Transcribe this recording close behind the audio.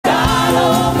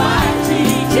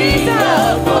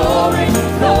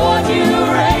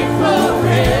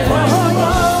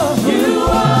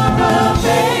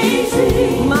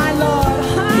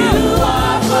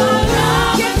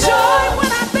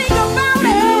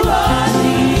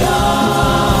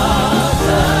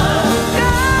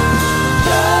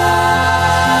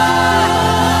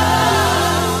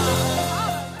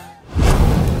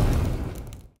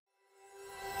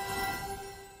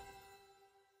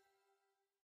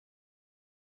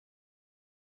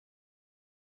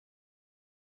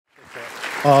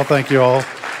Oh, thank you all.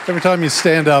 Every time you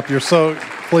stand up,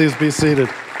 please be seated.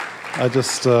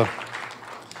 It's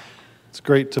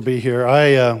great to be here.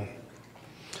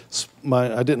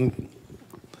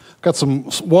 Got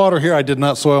some water here. I did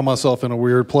not soil myself in a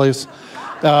weird place.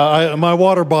 My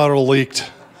water bottle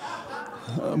leaked.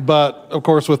 But, of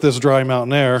course, with this dry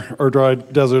mountain air, or dry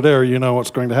desert air, you know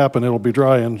what's going to happen. It'll be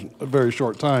dry in a very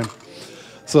short time.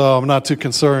 So I'm not too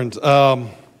concerned.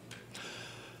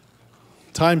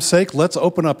 Time's sake, let's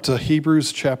open up to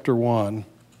Hebrews chapter 1.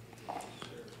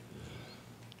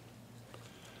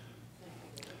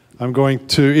 I'm going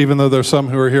to, even though there's some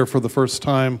who are here for the first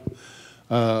time,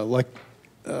 I've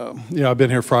been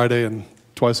here Friday and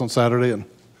twice on Saturday and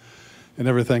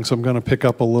everything, so I'm going to pick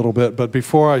up a little bit. But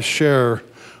before I share,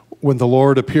 when the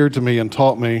Lord appeared to me and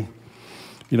taught me,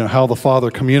 how the Father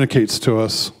communicates to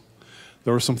us,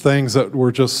 there were some things that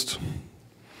were just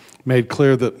made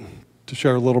clear to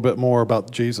share a little bit more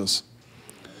about Jesus.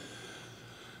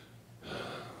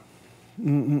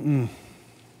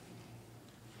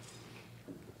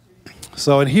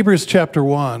 So in Hebrews chapter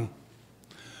 1,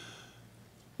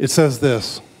 it says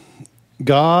this.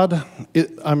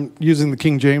 I'm using the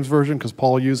King James Version because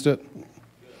Paul used it.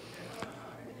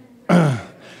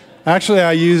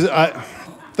 Actually,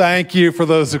 thank you for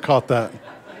those who caught that.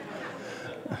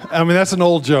 I mean, that's an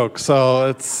old joke, so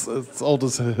it's old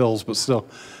as the hills, but still.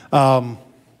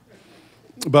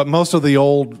 But most of the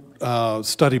old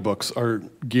study books are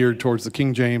geared towards the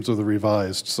King James or the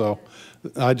Revised. So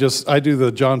I do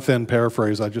the John Fenn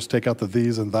paraphrase. I just take out the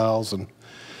these and thous and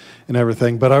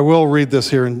everything. But I will read this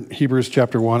here in Hebrews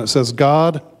chapter 1. It says,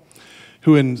 God,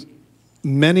 who in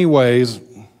many ways,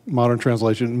 modern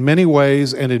translation, many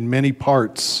ways and in many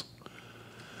parts,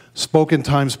 spoke in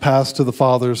times past to the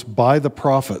fathers by the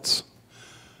prophets.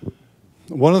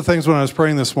 One of the things when I was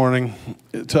praying this morning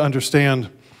to understand,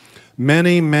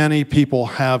 many people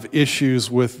have issues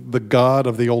with the God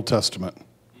of the Old Testament.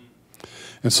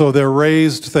 And so they're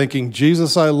raised thinking,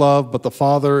 Jesus I love, but the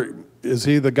Father, is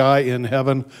he the guy in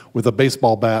heaven with a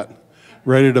baseball bat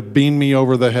ready to beam me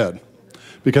over the head?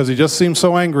 Because he just seems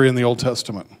so angry in the Old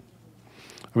Testament.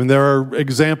 I mean, there are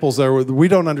examples there where we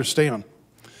don't understand.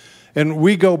 And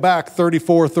we go back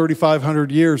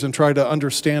 3,500 years and try to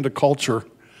understand a culture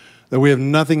that we have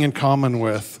nothing in common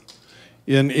with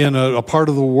in a part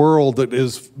of the world that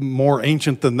is more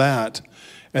ancient than that.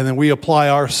 And then we apply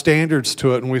our standards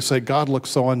to it and we say, God looks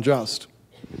so unjust.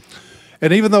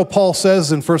 And even though Paul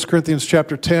says in 1 Corinthians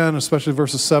chapter 10, especially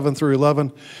verses 7 through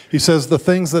 11, he says the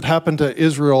things that happened to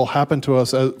Israel happened to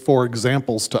us for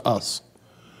examples to us.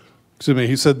 Excuse me,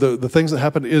 he said the things that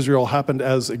happened to Israel happened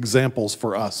as examples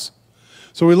for us.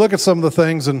 So we look at some of the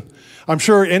things, and I'm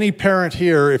sure any parent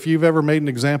here, if you've ever made an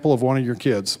example of one of your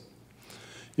kids,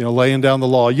 laying down the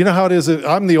law. You know how it is.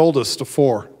 I'm the oldest of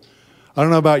four. I don't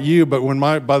know about you, but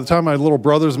by the time my little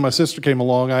brothers and my sister came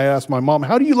along, I asked my mom,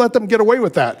 how do you let them get away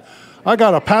with that? I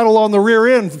got a paddle on the rear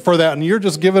end for that, and you're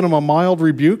just giving them a mild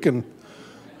rebuke. And,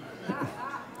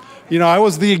 I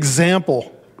was the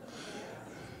example.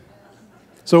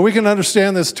 So we can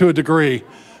understand this to a degree,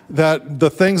 that the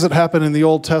things that happen in the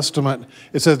Old Testament,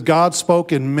 it says God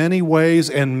spoke in many ways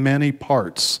and many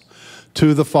parts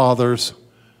to the fathers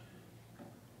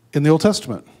in the Old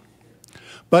Testament.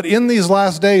 But in these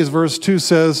last days, verse 2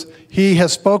 says, he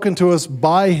has spoken to us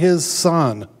by his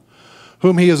Son,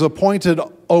 whom he has appointed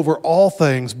over all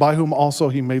things, by whom also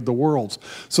he made the worlds.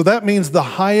 So that means the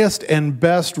highest and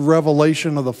best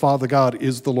revelation of the Father God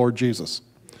is the Lord Jesus.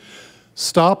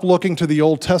 Stop looking to the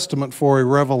Old Testament for a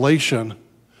revelation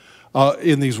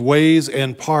in these ways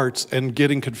and parts and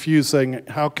getting confused, saying,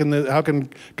 how can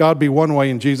God be one way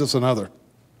and Jesus another?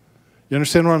 You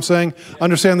understand what I'm saying?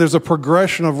 Understand there's a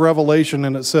progression of revelation,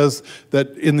 and it says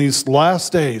that in these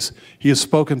last days, he has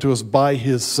spoken to us by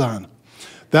his Son.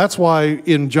 That's why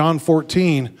in John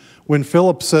 14, when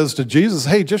Philip says to Jesus,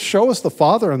 hey, just show us the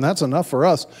Father, and that's enough for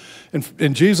us.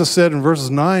 And Jesus said in verses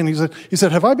 9, he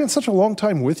said, have I been such a long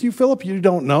time with you, Philip? You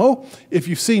don't know? If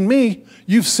you've seen me,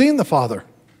 you've seen the Father.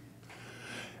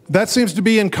 That seems to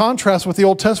be in contrast with the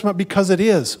Old Testament because it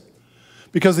is.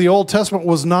 Because the Old Testament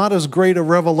was not as great a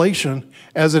revelation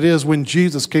as it is when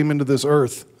Jesus came into this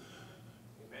earth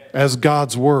as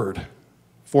God's word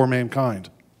for mankind.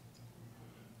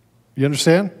 You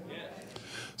understand?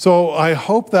 So I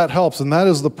hope that helps, and that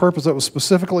is the purpose that was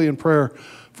specifically in prayer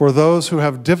for those who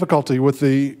have difficulty with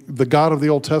the God of the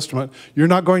Old Testament. You're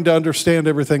not going to understand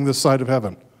everything this side of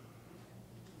heaven.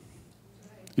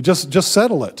 You just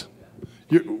settle it.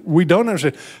 We don't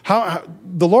understand. How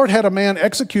the Lord had a man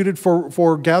executed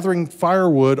for gathering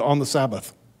firewood on the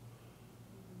Sabbath.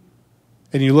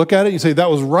 And you look at it and you say, that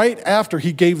was right after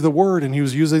he gave the word, and he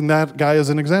was using that guy as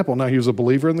an example. Now, he was a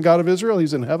believer in the God of Israel.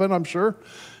 He's in heaven, I'm sure.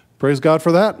 Praise God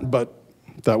for that. But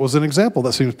that was an example.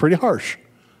 That seems pretty harsh.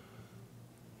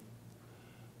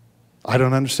 I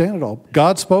don't understand it all.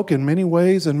 God spoke in many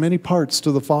ways and many parts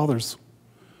to the fathers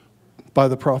by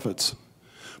the prophets.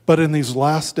 But in these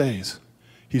last days,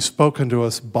 he's spoken to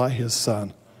us by his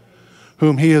Son,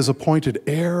 whom he has appointed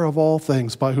heir of all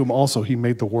things, by whom also he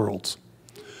made the worlds.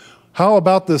 How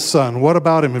about this Son? What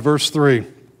about him? In verse 3,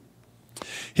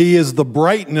 he is the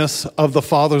brightness of the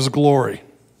Father's glory.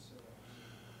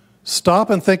 Stop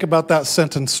and think about that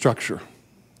sentence structure.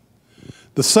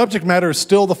 The subject matter is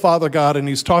still the Father God, and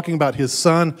he's talking about his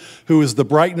Son, who is the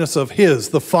brightness of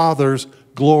the Father's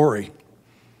glory.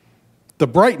 The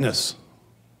brightness.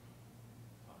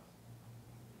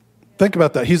 Think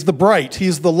about that. He's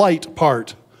the light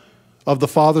part of the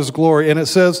Father's glory. And it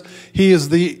says he is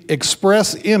the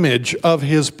express image of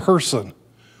his person.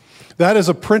 That is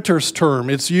a printer's term.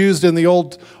 It's used in the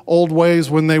old ways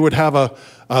when they would have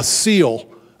a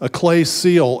seal, a clay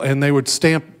seal, and they would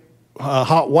stamp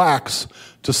hot wax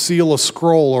to seal a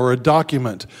scroll or a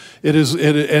document.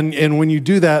 And when you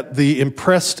do that, the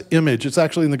impressed image, it's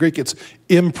actually in the Greek, it's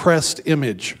impressed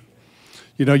image.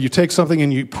 You know, you take something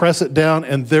and you press it down,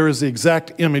 and there is the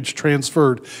exact image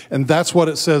transferred. And that's what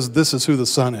it says, this is who the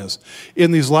Son is.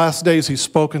 In these last days, he's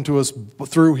spoken to us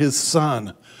through his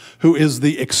Son, who is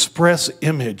the express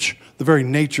image, the very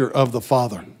nature of the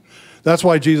Father. That's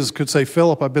why Jesus could say,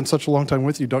 Philip, I've been such a long time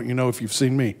with you. Don't you know if you've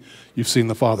seen me, you've seen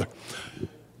the Father?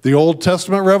 The Old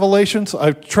Testament revelations,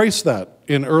 I've traced that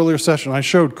in earlier session. I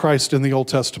showed Christ in the Old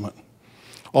Testament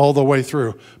all the way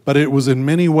through. But it was in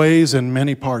many ways and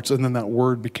many parts, and then that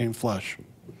word became flesh.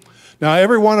 Now,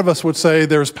 every one of us would say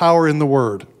there's power in the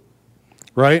word,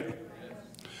 right?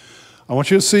 I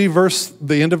want you to see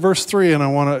the end of verse 3, and I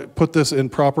want to put this in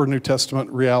proper New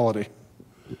Testament reality.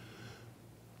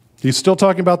 He's still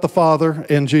talking about the Father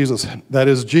and Jesus. That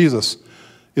is, Jesus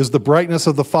is the brightness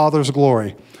of the Father's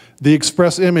glory, the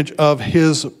express image of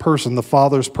his person, the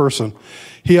Father's person.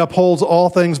 He upholds all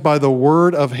things by the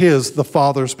word of the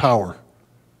Father's power.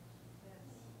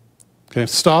 Okay,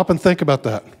 stop and think about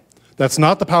that. That's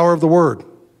not the power of the word.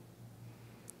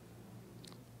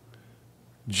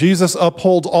 Jesus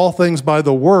upholds all things by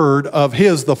the word of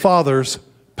the Father's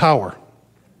power.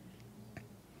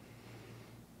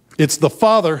 It's the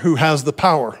Father who has the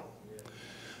power.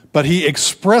 But he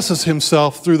expresses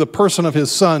himself through the person of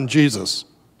his Son, Jesus.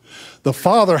 The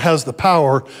Father has the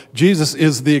power. Jesus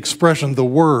is the expression, the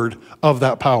word of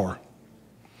that power.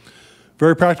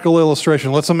 Very practical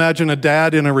illustration. Let's imagine a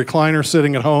dad in a recliner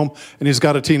sitting at home, and he's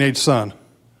got a teenage son.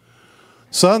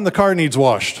 Son, the car needs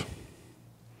washed.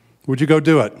 Would you go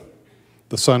do it?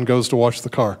 The son goes to wash the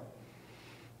car.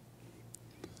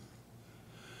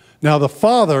 Now, the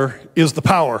Father is the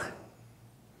power.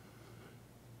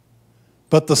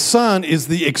 But the Son is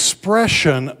the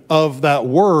expression of that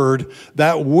word,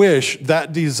 that wish,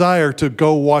 that desire to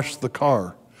go wash the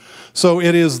car. So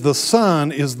it is the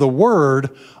Son is the word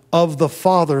of the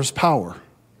Father's power.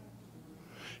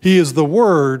 He is the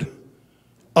word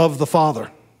of the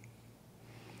Father.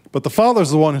 But the Father's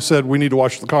the one who said, we need to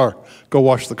wash the car. Go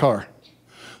wash the car.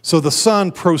 So the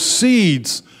Son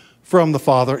proceeds from the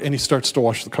Father, and he starts to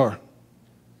wash the car.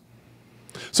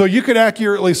 So you could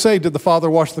accurately say, did the Father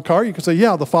wash the car? You could say,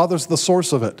 yeah, the Father's the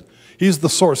source of it. He's the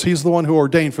source. He's the one who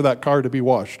ordained for that car to be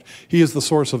washed. He is the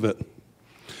source of it.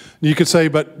 You could say,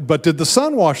 but did the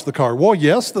Son wash the car? Well,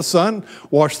 yes, the Son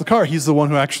washed the car. He's the one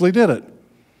who actually did it.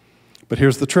 But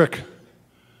here's the trick.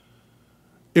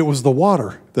 It was the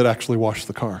water that actually washed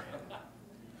the car.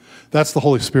 That's the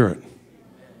Holy Spirit.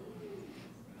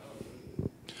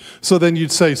 So then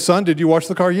you'd say, Son, did you wash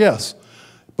the car? Yes.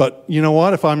 But you know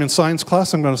what? If I'm in science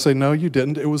class, I'm going to say, no, you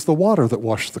didn't. It was the water that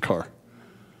washed the car.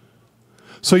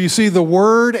 So you see, the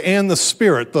Word and the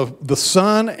Spirit, the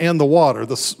Son and the water,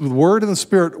 the Word and the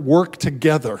Spirit work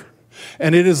together.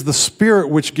 And it is the Spirit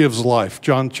which gives life.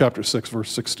 John chapter 6, verse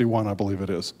 61, I believe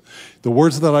it is. The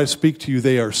words that I speak to you,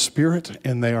 they are spirit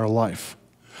and they are life.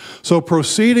 So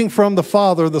proceeding from the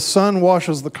Father, the Son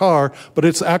washes the car, but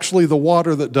it's actually the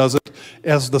water that does it.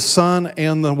 As the Son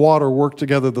and the water work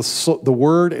together, the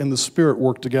Word and the Spirit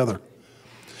work together.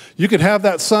 You could have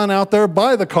that Son out there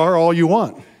by the car all you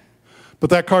want, but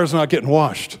that car's not getting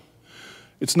washed.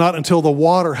 It's not until the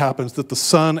water happens that the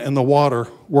Son and the water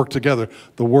work together,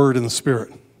 the Word and the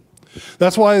Spirit.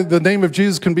 That's why the name of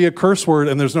Jesus can be a curse word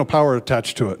and there's no power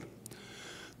attached to it.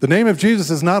 The name of Jesus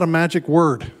is not a magic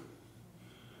word.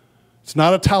 It's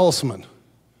not a talisman.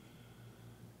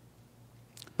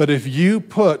 But if you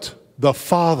put the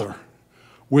Father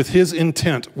with his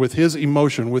intent, with his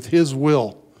emotion, with his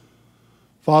will.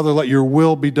 Father, let your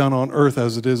will be done on earth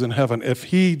as it is in heaven. If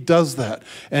he does that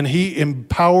and he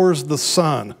empowers the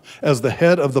Son as the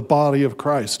head of the body of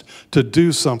Christ to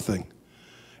do something,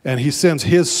 and he sends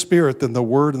his Spirit, then the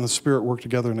Word and the Spirit work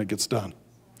together and it gets done.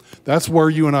 That's where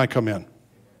you and I come in.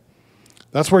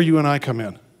 That's where you and I come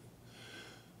in.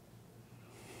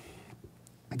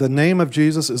 The name of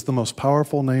Jesus is the most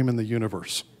powerful name in the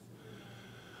universe.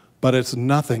 But it's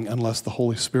nothing unless the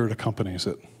Holy Spirit accompanies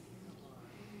it.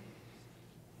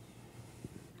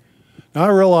 Now I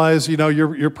realize,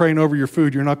 you're praying over your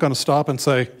food. You're not going to stop and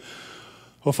say,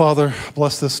 "Oh, Father,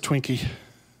 bless this Twinkie."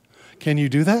 Can you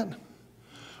do that?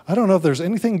 I don't know if there's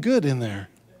anything good in there.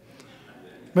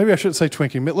 Maybe I shouldn't say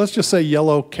Twinkie. Let's just say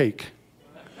yellow cake.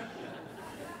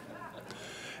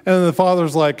 And the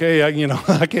Father's like, "Hey,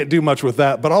 I can't do much with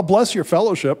that, but I'll bless your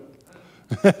fellowship."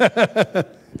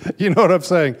 You know what I'm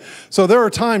saying? So there are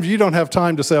times you don't have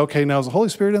time to say, "Okay, now is the Holy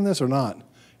Spirit in this or not?"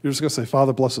 You're just going to say,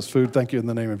 "Father, bless this food. Thank you in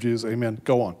the name of Jesus. Amen."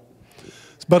 Go on.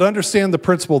 But understand the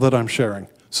principle that I'm sharing.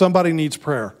 Somebody needs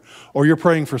prayer, or you're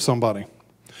praying for somebody.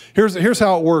 Here's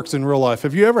how it works in real life.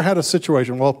 Have you ever had a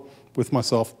situation, well, with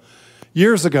myself,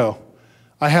 years ago,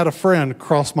 I had a friend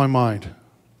cross my mind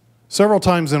several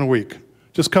times in a week.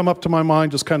 Just come up to my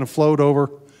mind, just kind of flowed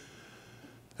over.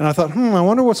 And I thought, I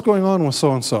wonder what's going on with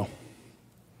so-and-so.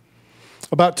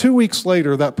 About 2 weeks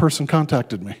later, that person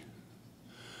contacted me.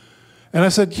 And I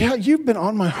said, "Yeah, you've been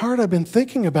on my heart. I've been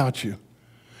thinking about you."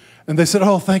 And they said,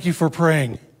 "Oh, thank you for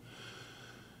praying.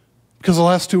 Because the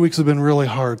last 2 weeks have been really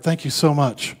hard. Thank you so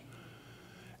much."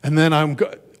 And then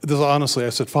honestly, I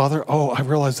said, "Father, I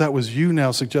realize that was you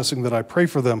now suggesting that I pray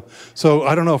for them. So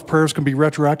I don't know if prayers can be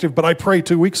retroactive, but I prayed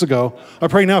 2 weeks ago. I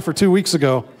pray now for 2 weeks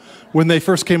ago when they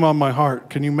first came on my heart.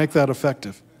 Can you make that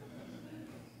effective?"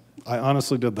 I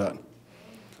honestly did that.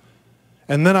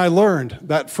 And then I learned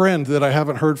that friend that I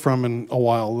haven't heard from in a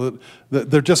while,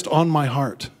 that they're just on my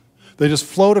heart. They just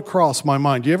float across my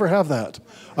mind. Do you ever have that?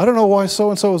 I don't know why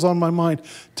so-and-so is on my mind.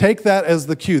 Take that as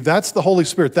the cue. That's the Holy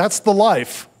Spirit. That's the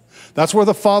life. That's where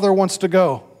the Father wants to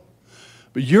go.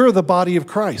 But you're the body of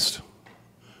Christ.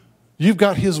 You've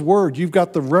got his word. You've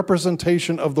got the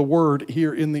representation of the word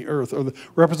here in the earth, or the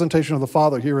representation of the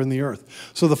Father here in the earth.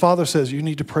 So the Father says, you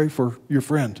need to pray for your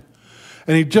friend.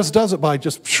 And he just does it by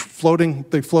just floating.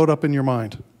 They float up in your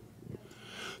mind.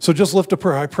 So just lift a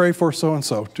prayer. I pray for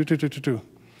so-and-so.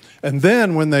 And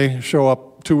then when they show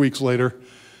up 2 weeks later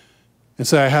and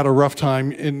say, "I had a rough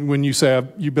time," and when you say,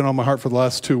 "You've been on my heart for the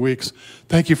last 2 weeks,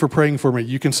 thank you for praying for me,"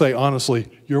 you can say honestly,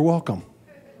 "You're welcome."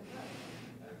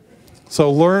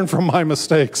 So learn from my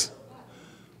mistakes.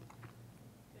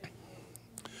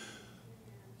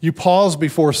 You pause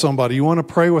before somebody. You want to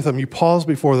pray with them. You pause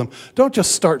before them. Don't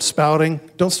just start spouting.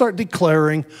 Don't start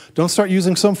declaring. Don't start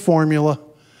using some formula.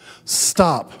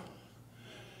 Stop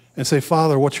and say,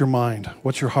 "Father, what's your mind?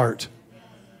 What's your heart?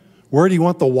 Where do you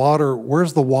want the water?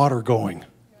 Where's the water going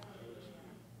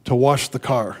to wash the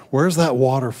car? Where's that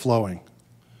water flowing?"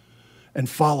 And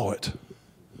follow it.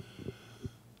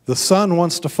 The Son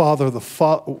wants to follow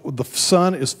the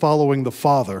Son is following the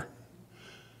Father.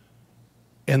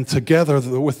 And together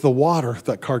with the water,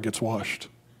 that car gets washed.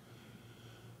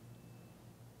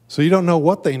 So you don't know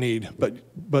what they need,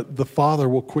 but the Father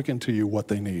will quicken to you what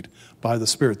they need by the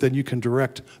Spirit. Then you can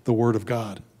direct the Word of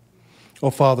God. "Oh,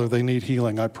 Father, they need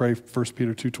healing. I pray, 1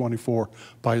 Peter 2:24,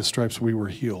 by his stripes we were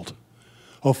healed."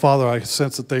 "Oh, Father, I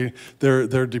sense that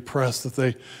they're depressed,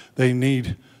 that they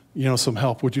need some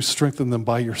help. Would you strengthen them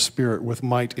by your Spirit with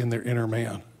might in their inner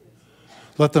man?"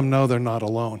 Let them know they're not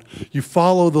alone. You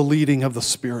follow the leading of the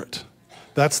Spirit.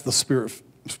 That's the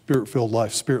Spirit-filled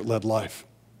life, Spirit-led life.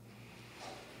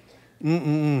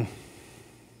 So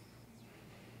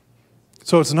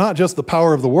it's not just the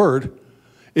power of the Word.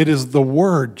 It is the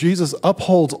Word. Jesus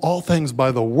upholds all things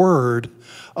by the Word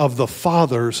of the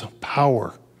Father's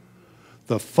power.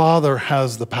 The Father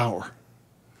has the power.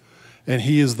 And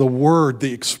he is the Word,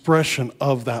 the expression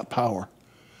of that power.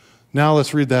 Now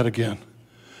let's read that again.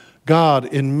 God,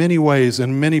 in many ways,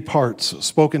 in many parts,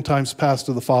 spoke in times past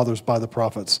to the fathers by the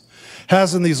prophets,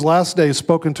 has in these last days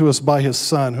spoken to us by his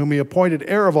Son, whom he appointed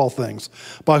heir of all things,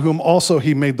 by whom also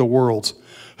he made the worlds.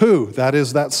 Who, that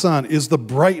is that Son, is the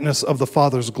brightness of the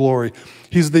Father's glory.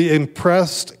 He's the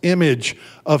impressed image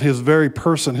of his very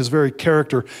person, his very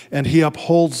character, and he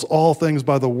upholds all things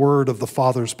by the word of the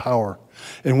Father's power.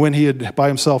 And when he had by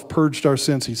himself purged our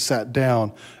sins, he sat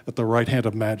down at the right hand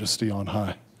of majesty on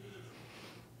high.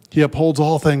 He upholds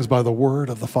all things by the word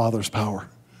of the Father's power.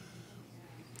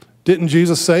 Didn't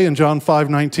Jesus say in John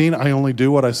 5:19, "I only do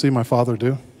what I see my Father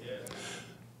do"?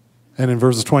 And in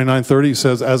verses 29, 30, he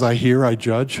says, as I hear, I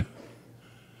judge.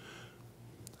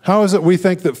 How is it we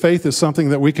think that faith is something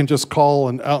that we can just call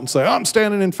out and say, I'm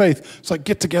standing in faith? It's like,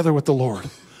 get together with the Lord.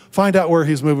 Find out where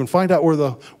he's moving. Find out where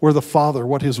the Father,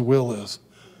 what his will is.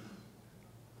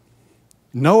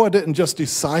 Noah didn't just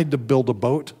decide to build a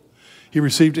boat. He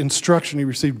received instruction. He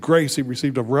received grace. He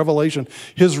received a revelation.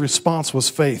 His response was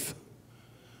faith.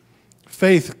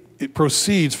 Faith, it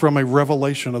proceeds from a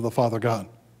revelation of the Father God.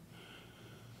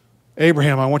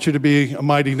 Abraham, I want you to be a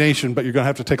mighty nation, but you're going to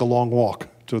have to take a long walk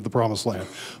to the promised land.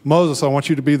 Moses, I want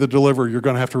you to be the deliverer. You're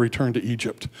going to have to return to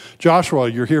Egypt. Joshua,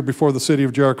 you're here before the city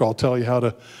of Jericho. I'll tell you how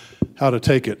to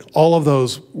take it. All of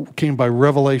those came by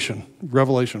revelation,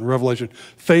 revelation, revelation.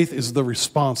 Faith is the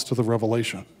response to the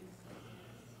revelation.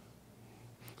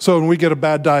 So when we get a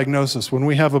bad diagnosis, when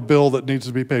we have a bill that needs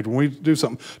to be paid, when we do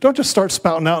something, don't just start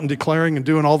spouting out and declaring and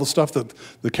doing all the stuff that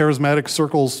the charismatic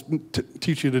circles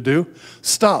teach you to do.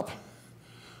 Stop.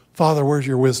 Father, where's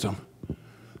your wisdom?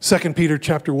 2 Peter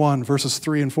chapter 1, verses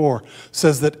 3 and 4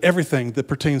 says that everything that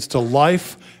pertains to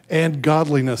life and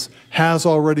godliness has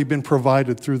already been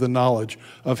provided through the knowledge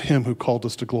of him who called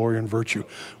us to glory and virtue.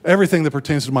 Everything that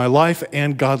pertains to my life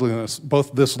and godliness,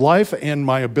 both this life and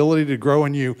my ability to grow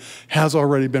in you, has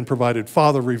already been provided.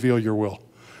 Father, reveal your will.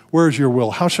 Where is your will?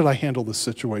 How should I handle this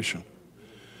situation?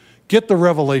 Get the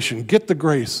revelation, get the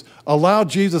grace. Allow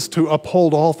Jesus to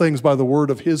uphold all things by the word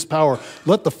of his power.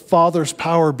 Let the Father's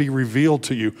power be revealed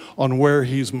to you on where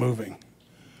he's moving.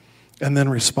 And then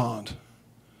respond.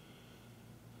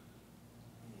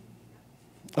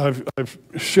 I've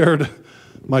shared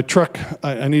my truck.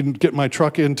 I need to get my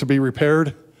truck in to be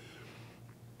repaired.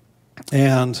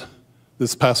 And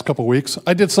this past couple weeks,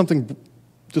 I did something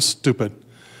just stupid.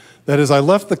 That is, I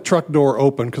left the truck door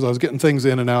open because I was getting things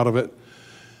in and out of it.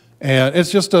 And it's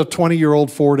just a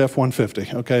 20-year-old Ford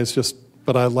F-150, okay? It's just,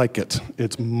 but I like it.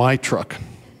 It's my truck.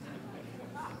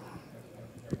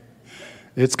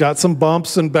 It's got some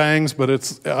bumps and bangs,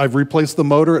 but I've replaced the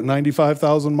motor at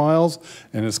 95,000 miles,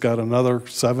 and it's got another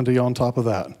 70 on top of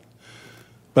that.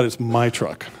 But it's my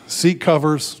truck. Seat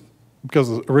covers, because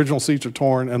the original seats are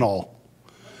torn and all.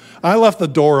 I left the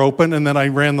door open, and then I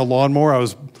ran the lawnmower. I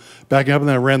was backing up, and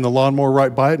then I ran the lawnmower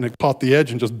right by it, and it caught the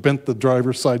edge and just bent the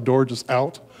driver's side door just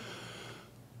out.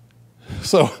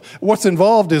 So what's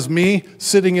involved is me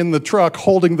sitting in the truck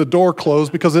holding the door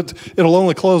closed because it'll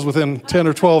only close within 10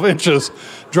 or 12 inches,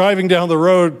 driving down the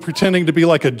road pretending to be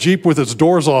like a Jeep with its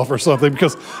doors off or something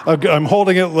because I'm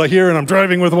holding it here and I'm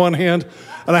driving with one hand.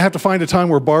 And I have to find a time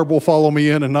where Barb will follow me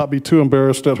in and not be too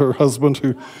embarrassed at her husband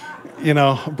who,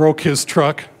 broke his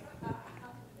truck.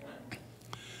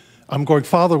 I'm going,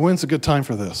 Father, when's a good time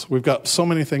for this? We've got so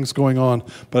many things going on,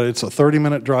 but it's a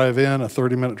 30-minute drive in, a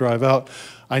 30-minute drive out.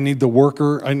 I need the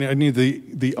worker, I need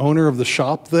the owner of the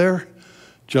shop there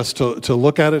just to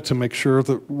look at it, to make sure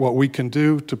that what we can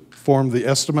do to form the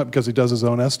estimate, because he does his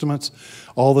own estimates,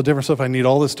 all the different stuff. I need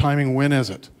all this timing. When is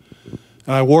it?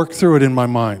 And I work through it in my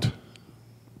mind.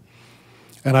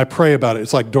 And I pray about it.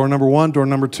 It's like door number 1, door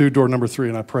number 2, door number 3,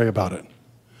 and I pray about it.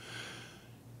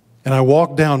 And I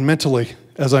walk down mentally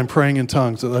as I'm praying in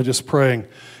tongues, as I'm just praying,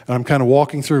 and I'm kind of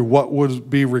walking through what would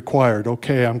be required.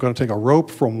 Okay, I'm going to take a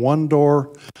rope from one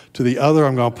door to the other.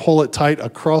 I'm going to pull it tight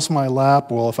across my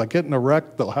lap. Well, if I get in a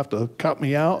wreck, they'll have to cut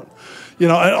me out.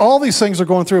 And all these things are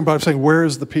going through, but I'm saying, where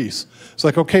is the peace? It's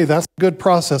like, okay, that's a good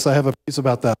process. I have a peace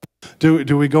about that.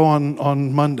 Do we go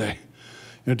on Monday?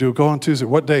 Do we go on Tuesday?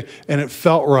 What day? And it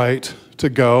felt right to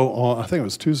go on, I think it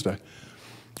was Tuesday.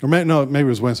 Or maybe it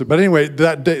was Wednesday. But anyway,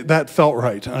 that day, that felt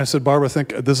right. And I said, Barbara, I think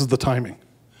this is the timing.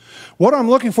 What I'm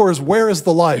looking for is, where is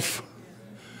the life?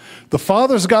 The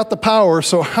Father's got the power,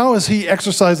 so how is he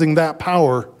exercising that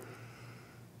power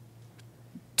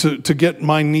to get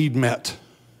my need met?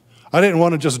 I didn't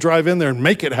want to just drive in there and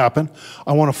make it happen.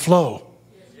 I want to flow.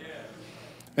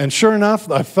 And sure enough,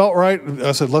 I felt right.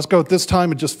 I said, let's go at this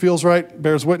time. It just feels right.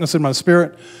 Bears witness in my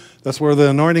spirit. That's where the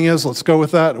anointing is. Let's go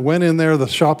with that. Went in there. The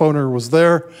shop owner was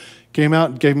there. Came out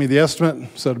and gave me the estimate.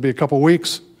 Said it'd be a couple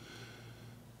weeks.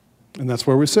 And that's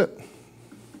where we sit.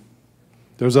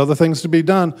 There's other things to be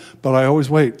done, but I always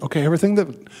wait. Okay, everything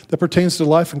that pertains to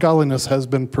life and godliness has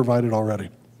been provided already.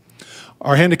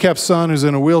 Our handicapped son who's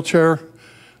in a wheelchair,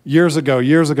 years ago,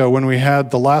 when we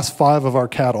had the last 5 of our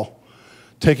cattle,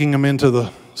 taking them into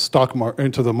the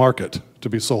into the market to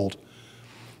be sold.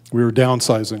 We were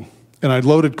downsizing. And I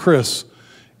loaded Chris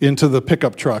into the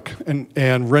pickup truck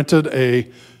and rented a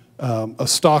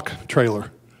stock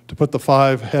trailer to put the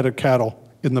 5 head of cattle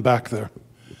in the back there.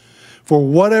 For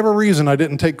whatever reason, I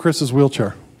didn't take Chris's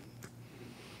wheelchair.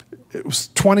 It was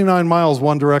 29 miles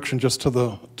one direction just to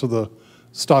the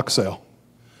stock sale.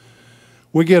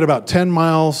 We get about 10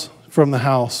 miles from the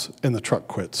house, and the truck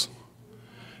quits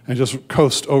and just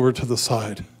coast over to the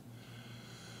side.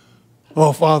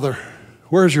 Oh, Father,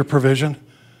 where's your provision?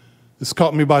 This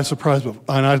caught me by surprise. And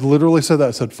I literally said that.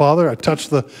 I said, Father, I touched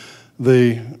the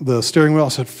steering wheel. I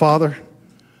said, Father,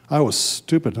 I was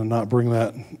stupid to not bring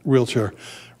that wheelchair.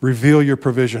 Reveal your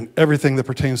provision. Everything that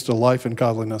pertains to life and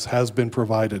godliness has been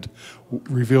provided.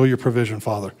 Reveal your provision,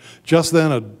 Father. Just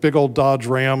then, a big old Dodge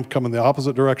Ram coming the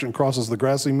opposite direction, crosses the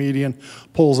grassy median,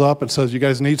 pulls up and says, you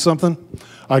guys need something?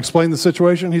 I explained the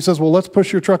situation. He says, well, let's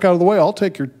push your truck out of the way. I'll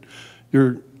take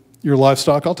your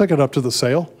livestock. I'll take it up to the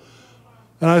sale.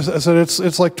 And I said,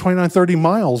 it's like 29, 30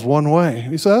 miles one way.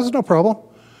 He said, that's no problem.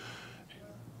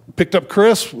 Picked up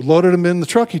Chris, loaded him in the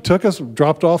truck. He took us,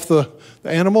 dropped off the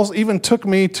animals, even took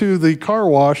me to the car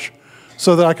wash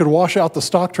so that I could wash out the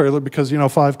stock trailer because,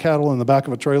 5 cattle in the back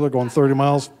of a trailer going 30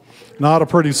 miles. Not a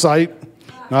pretty sight,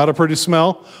 not a pretty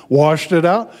smell. Washed it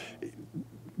out.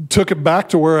 Took it back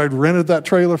to where I'd rented that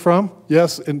trailer from.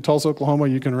 Yes, in Tulsa, Oklahoma,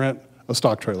 you can rent a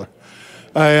stock trailer.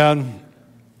 And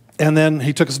then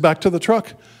he took us back to the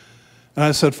truck. And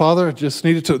I said, Father, I just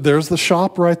needed to, there's the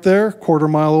shop right there, quarter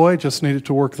mile away, just needed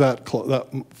to work that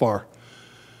far.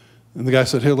 And the guy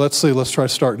said, here, let's see, let's try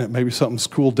starting it. Maybe something's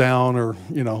cooled down or,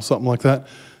 something like that.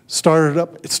 Started it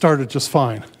up, it started just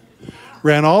fine.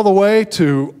 Ran all the way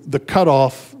to the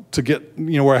cutoff to get,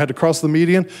 where I had to cross the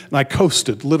median, and I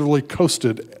coasted, literally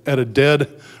coasted at a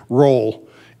dead roll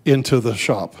into the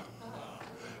shop.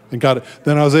 And got it.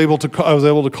 Then I was able to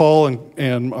call,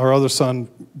 and our other son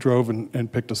drove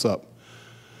and picked us up.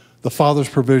 The Father's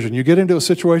provision. You get into a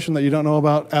situation that you don't know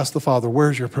about, ask the Father,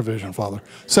 where's your provision, Father?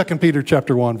 2 Peter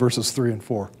chapter 1, verses 3 and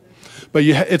 4. But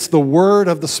it's the word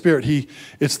of the Spirit.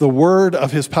 It's the word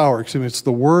of His power. Excuse me, it's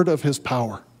the word of His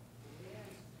power.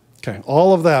 Okay,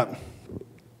 all of that.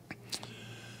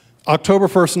 October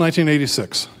 1st,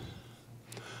 1986.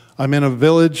 I'm in a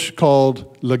village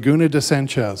called Laguna de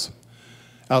Sanchez,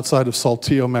 outside of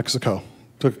Saltillo, Mexico.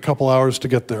 Took a couple hours to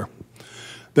get there.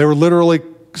 They were literally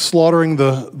slaughtering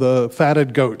the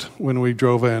fatted goat when we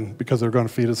drove in because they were going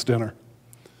to feed us dinner.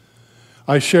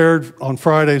 I shared on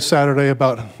Friday, Saturday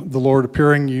about the Lord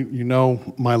appearing. You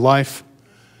know my life,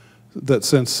 that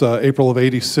since April of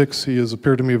 86, He has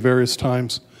appeared to me various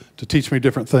times to teach me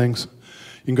different things.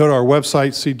 You can go to our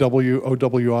website, cwowi.org,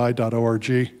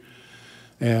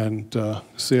 and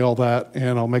see all that.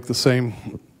 And I'll make the same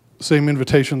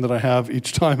invitation that I have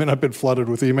each time, and I've been flooded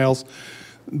with emails,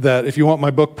 that if you want my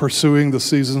book, Pursuing the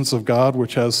Seasons of God,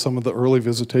 which has some of the early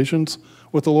visitations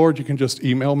with the Lord, you can just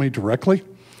email me directly,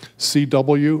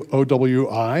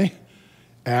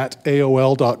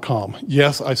 cwowi@aol.com.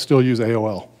 Yes, I still use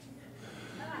AOL.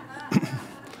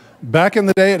 Back in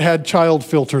the day, it had child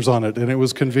filters on it, and it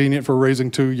was convenient for raising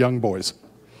 2 young boys.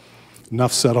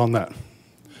 Enough said on that.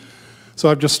 So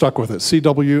I've just stuck with it,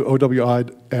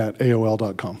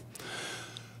 cwowi@aol.com.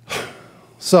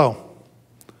 So,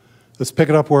 let's pick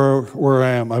it up where I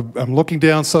am. I'm looking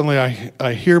down, suddenly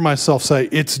I hear myself say,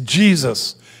 it's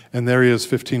Jesus. And there He is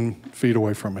 15 feet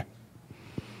away from me.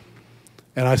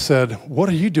 And I said, what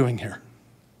are you doing here?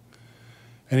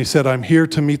 And He said, I'm here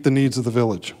to meet the needs of the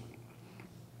village.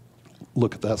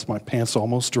 Look at that, my pants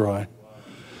almost dry.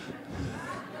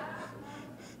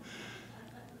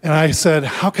 And I said,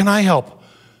 how can I help?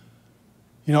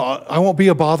 I won't be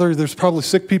a bother. There's probably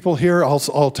sick people here.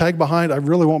 I'll tag behind. I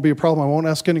really won't be a problem. I won't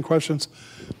ask any questions.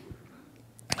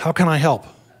 How can I help?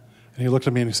 And he looked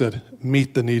at me and he said,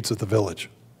 meet the needs of the village.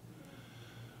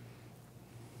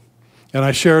 And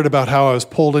I shared about how I was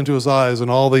pulled into His eyes and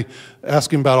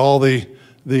asking about all the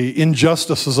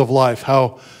injustices of life,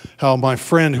 how my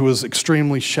friend who was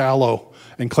extremely shallow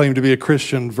and claimed to be a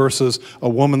Christian versus a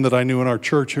woman that I knew in our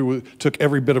church who took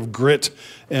every bit of grit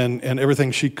and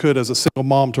everything she could as a single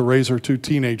mom to raise her 2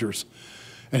 teenagers.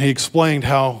 And he explained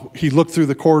how He looked through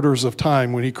the corridors of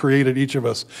time when He created each of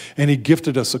us, and He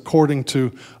gifted us according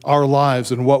to our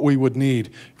lives and what we would need,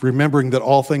 remembering that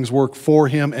all things work for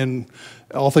Him and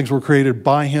all things were created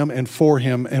by Him, and for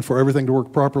everything to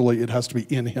work properly, it has to be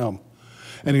in Him.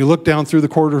 And He looked down through the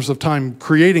corridors of time,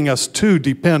 creating us to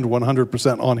depend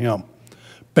 100% on Him.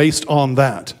 Based on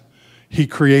that, He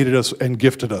created us and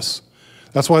gifted us.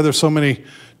 That's why there's so many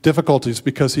difficulties,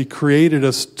 because He created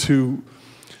us to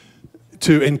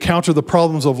encounter the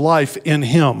problems of life in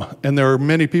Him. And there are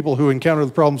many people who encounter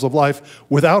the problems of life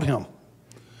without Him.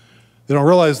 They don't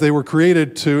realize they were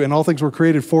created to, and all things were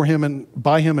created for Him and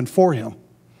by Him and for Him.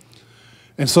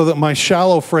 And so that my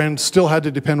shallow friend still had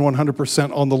to depend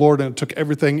 100% on the Lord, and it took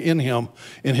everything in him,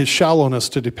 in his shallowness,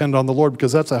 to depend on the Lord,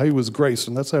 because that's how he was graced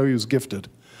and that's how he was gifted.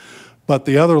 But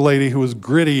the other lady who was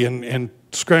gritty and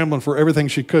scrambling for everything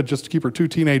she could just to keep her two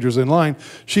teenagers in line,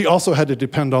 she also had to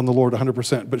depend on the Lord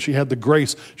 100%. But she had the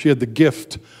grace, she had the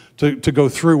gift to go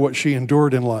through what she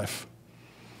endured in life.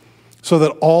 So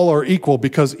that all are equal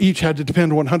because each had to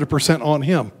depend 100% on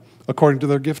him according to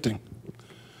their gifting.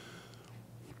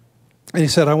 And he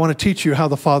said, I want to teach you how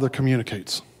the Father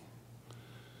communicates.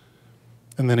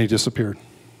 And then he disappeared.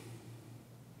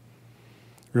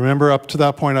 Remember, up to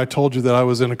that point, I told you that I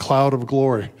was in a cloud of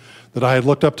glory, that I had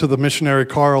looked up to the missionary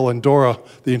Carl and Dora,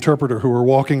 the interpreter, who were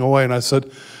walking away, and I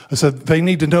said, they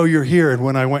need to know you're here. And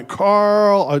when I went,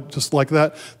 Carl, just like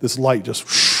that, this light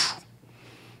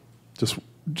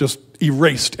just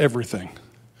erased everything.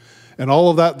 And all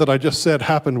of that I just said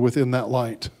happened within that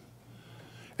light.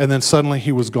 And then suddenly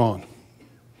he was gone.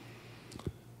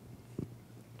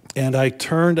 And I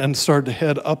turned and started to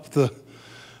head up the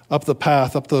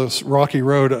path, up the rocky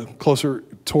road, closer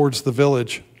towards the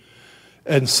village.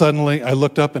 And suddenly I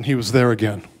looked up and he was there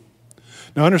again.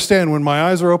 Now understand, when my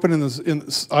eyes are open,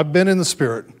 I've been in the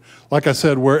Spirit, like I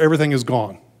said, where everything is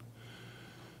gone.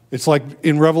 It's like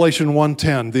in Revelation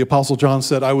 1:10, the Apostle John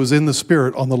said, I was in the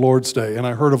Spirit on the Lord's day, and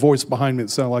I heard a voice behind me that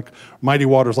sounded like mighty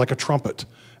waters, like a trumpet.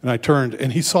 And I turned,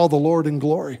 and he saw the Lord in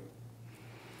glory.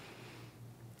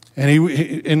 And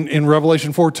in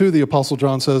Revelation 4:2, the Apostle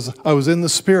John says, I was in the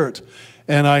Spirit,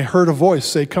 and I heard a voice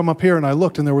say, come up here. And I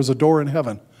looked, and there was a door in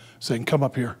heaven saying, come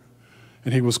up here.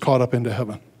 And he was caught up into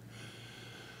heaven.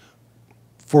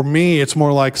 For me, it's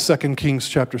more like 2 Kings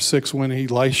chapter 6, when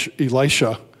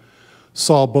Elisha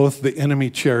saw both the enemy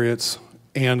chariots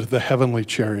and the heavenly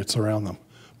chariots around them.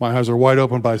 My eyes are wide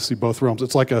open, but I see both realms.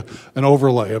 It's like an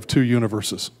overlay of two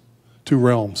universes, two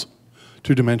realms,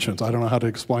 two dimensions. I don't know how to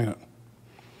explain it.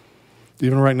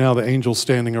 Even right now, the angels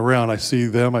standing around, I see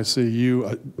them, I see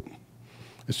you.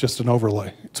 It's just an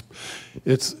overlay.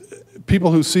 It's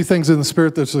people who see things in the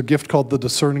Spirit. There's a gift called the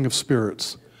discerning of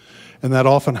spirits. And that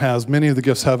often many of the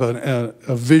gifts have a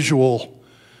visual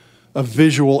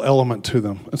element to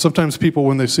them. And sometimes people,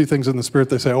 when they see things in the Spirit,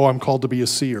 they say, oh, I'm called to be a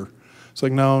seer. It's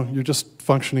like, no, you're just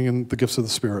functioning in the gifts of the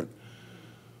Spirit.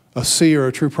 A seer,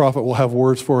 a true prophet, will have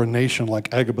words for a nation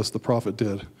like Agabus the prophet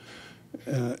did,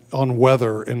 on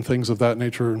weather and things of that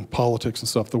nature and politics and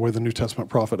stuff, the way the New Testament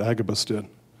prophet Agabus did,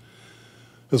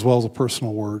 as well as a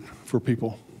personal word for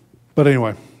people. But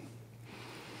anyway,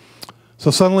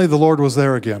 so suddenly the Lord was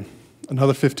there again,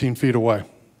 another 15 feet away.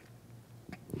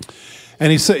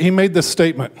 And he made this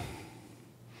statement.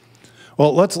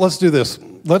 Well, let's do this.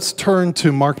 Let's turn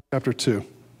to Mark chapter 2.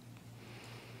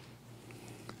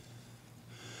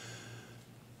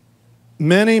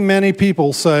 Many, many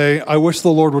people say, I wish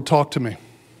the Lord would talk to me.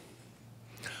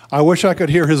 I wish I could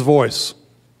hear his voice.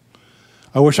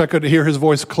 I wish I could hear his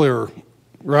voice clearer.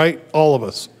 Right? All of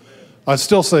us. I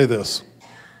still say this.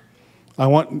 I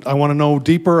want to know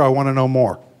deeper. I want to know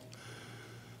more.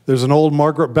 There's an old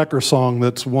Margaret Becker song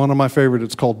that's one of my favorite.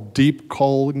 It's called Deep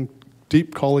Calling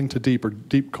to Deep, or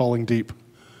Deep Calling Deep.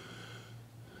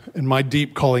 And my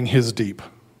deep calling his deep.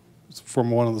 It's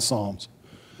from one of the Psalms.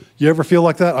 You ever feel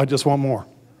like that? I just want more.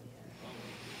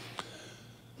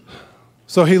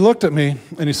 So he looked at me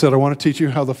and he said, I want to teach you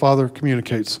how the Father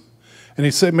communicates. And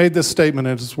he made this statement,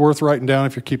 and it's worth writing down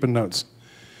if you're keeping notes.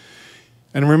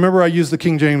 And remember, I used the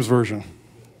King James Version.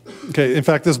 Okay, in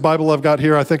fact, this Bible I've got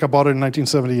here, I think I bought it in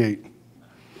 1978.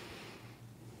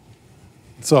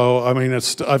 So, I mean,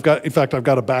 I've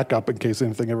got a backup in case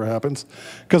anything ever happens,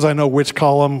 because I know which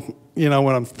column, when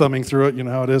I'm thumbing through it, you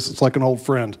know how it is. It's like an old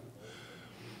friend.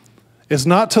 It's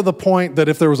not to the point that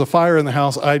if there was a fire in the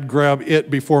house, I'd grab it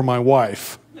before my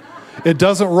wife. It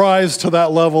doesn't rise to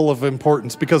that level of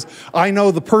importance, because I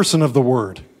know the person of the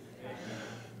Word.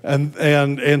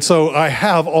 And so I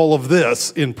have all of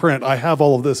this in print. I have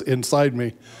all of this inside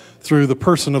me through the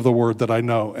person of the Word that I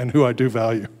know and who I do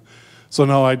value. So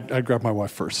no, I'd grab my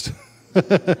wife first.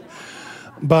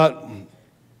 But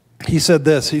he said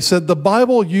this. He said, the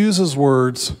Bible uses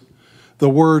the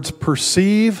words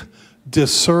perceive,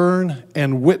 discern,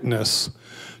 and witness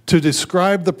to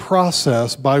describe the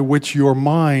process by which your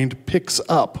mind picks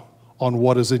up on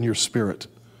what is in your spirit.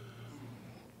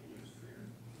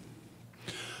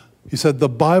 He said the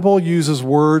Bible uses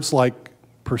words like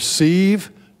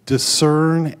perceive,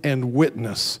 discern, and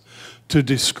witness to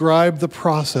describe the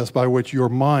process by which your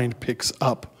mind picks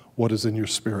up what is in your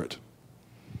spirit.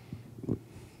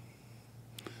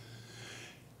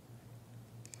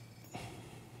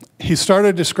 He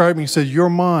started describing, he said, your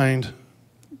mind,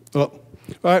 all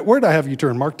right, where did I have you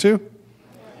turn? Mark 2?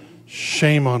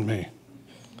 Shame on me.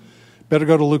 Better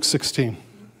go to Luke 16.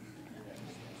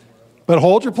 But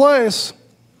hold your place.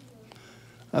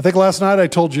 I think last night I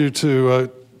told you to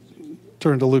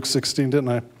turned to Luke 16, didn't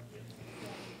I?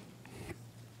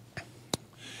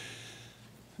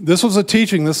 This was a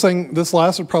teaching. This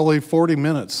lasted probably 40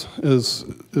 minutes, is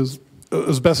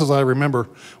as best as I remember.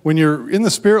 When you're in the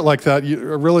Spirit like that, you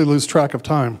really lose track of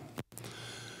time.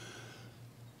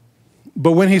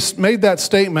 But when he made that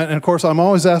statement, and of course I'm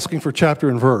always asking for chapter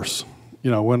and verse,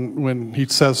 when he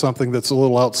says something that's a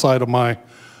little outside of my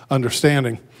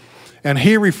understanding. And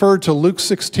he referred to Luke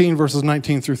 16, verses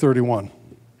 19 through 31.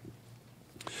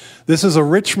 This is a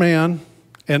rich man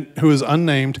who is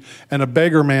unnamed, and a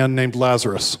beggar man named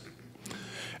Lazarus.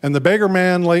 And the beggar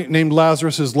man named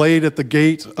Lazarus is laid at the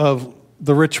gate of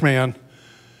the rich man,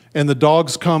 and the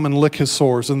dogs come and lick his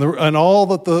sores. And all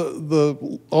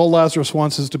that all Lazarus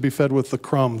wants is to be fed with the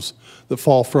crumbs that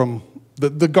fall from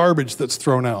the garbage that's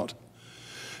thrown out.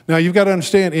 Now, you've got to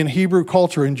understand, in Hebrew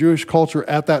culture, in Jewish culture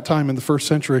at that time in the first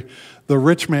century, the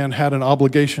rich man had an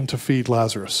obligation to feed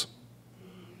Lazarus.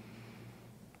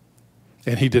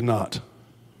 And he did not.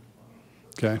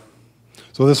 Okay?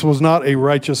 So this was not a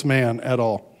righteous man at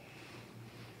all.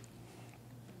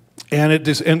 And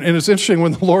it's interesting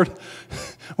when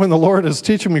the Lord is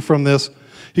teaching me from this,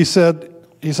 he said,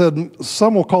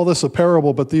 some will call this a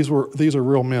parable, but these are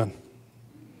real men.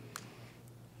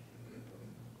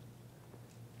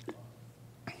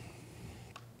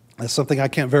 That's something I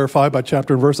can't verify by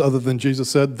chapter and verse other than Jesus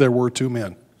said there were two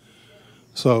men.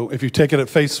 So if you take it at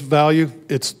face value,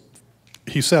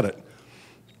 he said it.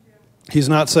 He's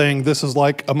not saying this is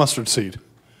like a mustard seed.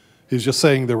 He's just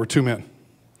saying there were two men.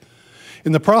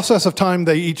 In the process of time,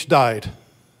 they each died.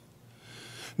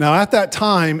 Now, at that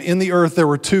time, in the earth, there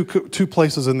were two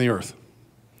places in the earth.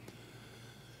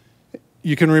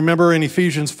 You can remember in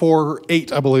Ephesians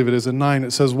 4:8, I believe it is, and 9,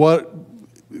 it says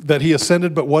that he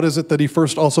ascended, but what is it that he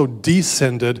first also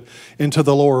descended into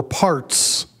the lower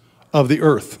parts of the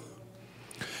earth?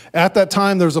 At that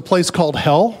time, there's a place called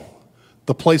hell,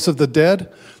 the place of the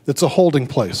dead, that's a holding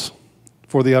place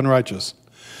for the unrighteous.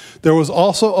 There was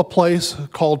also a place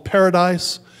called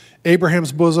paradise,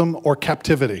 Abraham's bosom, or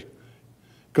captivity.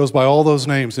 It goes by all those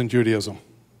names in Judaism.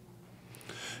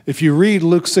 If you read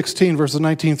Luke 16, verses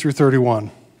 19 through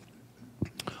 31,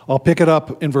 I'll pick it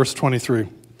up in verse 23.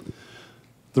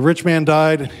 The rich man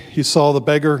died. He saw the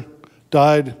beggar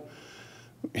died.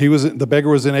 The beggar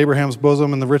was in Abraham's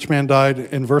bosom, and the rich man died.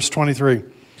 In verse 23,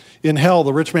 in hell,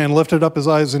 the rich man lifted up his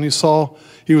eyes, and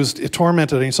he was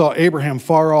tormented, and he saw Abraham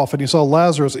far off, and he saw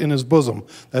Lazarus in his bosom.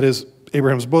 That is,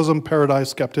 Abraham's bosom,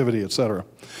 paradise, captivity, etc.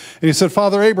 And he said,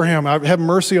 Father Abraham, have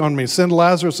mercy on me. Send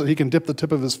Lazarus so he can dip the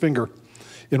tip of his finger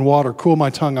in water. Cool my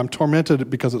tongue. I'm tormented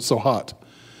because it's so hot.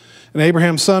 And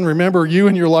Abraham's son, remember, you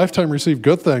in your lifetime received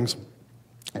good things.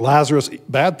 Lazarus,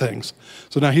 bad things.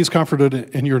 So now he's comforted,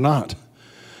 and you're not.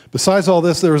 Besides all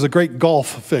this, there is a great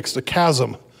gulf fixed, a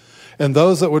chasm. And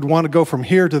those that would want to go from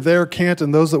here to there can't,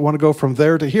 and those that want to go from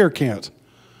there to here can't.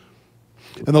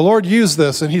 And the Lord used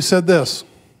this, and he said this.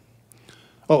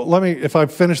 If I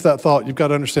finish that thought, you've got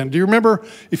to understand. Do you remember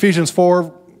Ephesians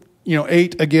 4,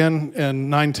 8 again, and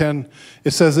 9:10?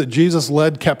 It says that Jesus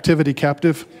led captivity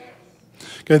captive.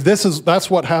 Okay, that's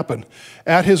what happened.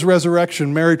 At his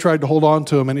resurrection, Mary tried to hold on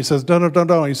to him, and he says,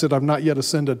 no. He said, I've not yet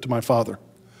ascended to my Father.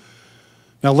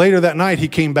 Now, later that night, he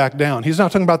came back down. He's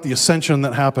not talking about the ascension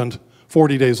that happened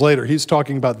 40 days later. He's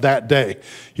talking about that day.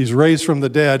 He's raised from the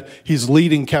dead. He's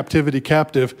leading captivity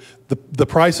captive. The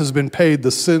price has been paid.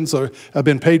 The sins have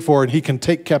been paid for, and he can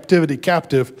take captivity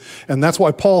captive. And that's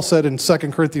why Paul said in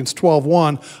 2 Corinthians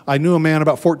 12:1, I knew a man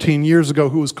about 14 years ago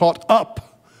who was caught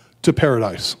up to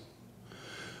paradise.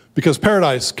 Because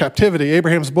paradise, captivity,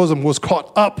 Abraham's bosom was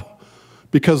caught up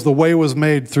because the way was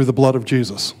made through the blood of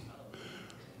Jesus.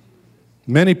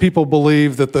 Many people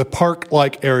believe that the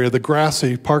park-like area, the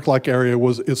grassy park-like area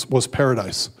was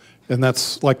paradise. And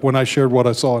that's like when I shared what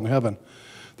I saw in heaven.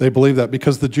 They believe that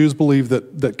because the Jews believed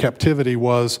that captivity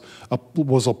was a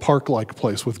park-like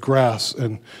place with grass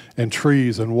and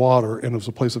trees and water, and it was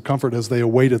a place of comfort as they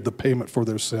awaited the payment for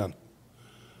their sin.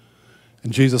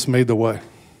 And Jesus made the way.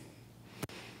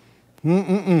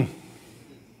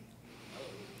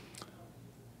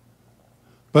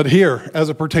 But here, as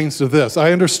it pertains to this,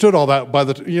 I understood all that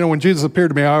when Jesus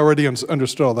appeared to me, I already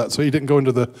understood all that. So he didn't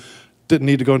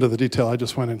need to go into the detail I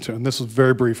just went into. And this was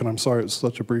very brief, and I'm sorry it's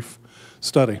such a brief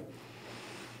study.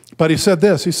 But he said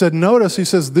this. He said, notice, he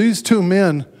says, these two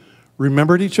men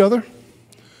remembered each other,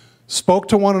 spoke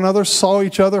to one another, saw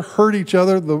each other, heard each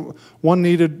other. The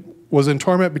one was in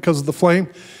torment because of the flame.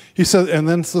 He said, and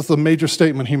then this is the major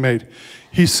statement he made.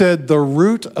 He said, the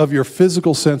root of your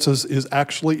physical senses is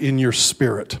actually in your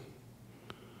spirit.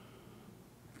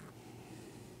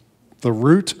 The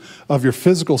root of your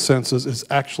physical senses is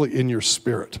actually in your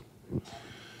spirit.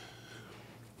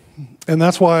 And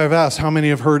that's why I've asked, how many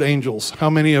have heard angels? How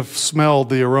many have smelled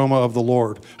the aroma of the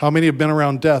Lord? How many have been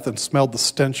around death and smelled the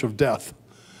stench of death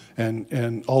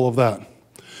and all of that?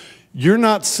 You're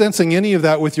not sensing any of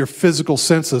that with your physical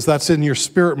senses. That's in your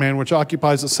spirit man, which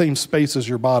occupies the same space as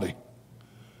your body.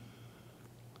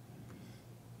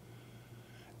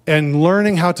 And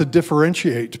learning how to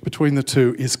differentiate between the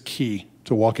two is key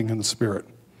to walking in the Spirit.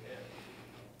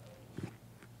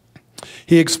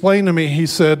 He explained to me, he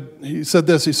said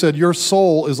this, your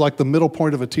soul is like the middle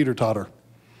point of a teeter-totter,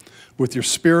 with your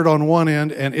spirit on one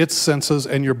end and its senses,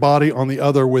 and your body on the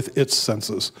other with its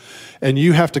senses. And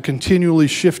you have to continually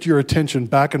shift your attention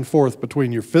back and forth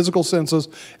between your physical senses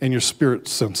and your spirit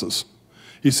senses.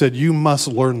 He said, you must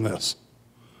learn this.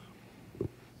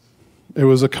 It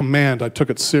was a command. I took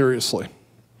it seriously.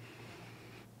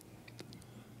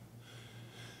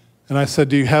 And I said,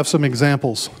 do you have some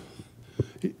examples?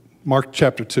 Mark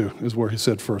chapter 2 is where he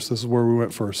said first. This is where we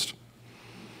went first.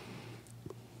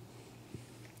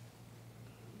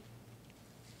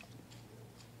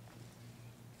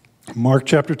 Mark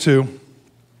chapter 2.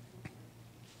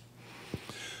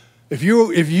 If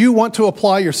you want to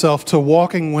apply yourself to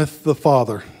walking with the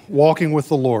Father, walking with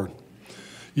the Lord,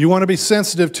 you want to be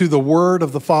sensitive to the word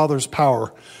of the Father's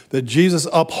power, that Jesus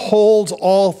upholds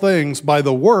all things by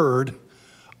the word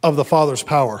of the Father's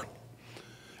power.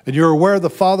 And you're aware the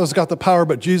Father's got the power,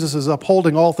 but Jesus is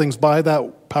upholding all things by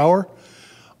that power.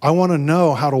 I want to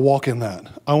know how to walk in that.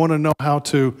 I want to know how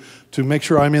to make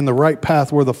sure I'm in the right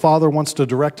path where the Father wants to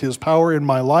direct his power in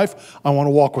my life. I want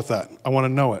to walk with that. I want to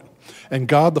know it. And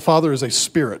God the Father is a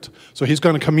spirit, so he's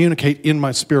going to communicate in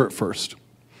my spirit first.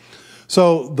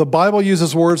 So the Bible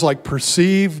uses words like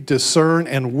perceive, discern,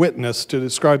 and witness to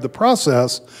describe the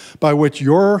process by which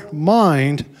your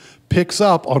mind picks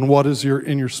up on what is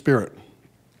in your spirit.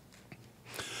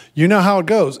 You know how it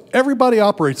goes. Everybody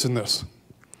operates in this.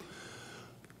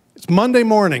 It's Monday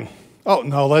morning. Oh,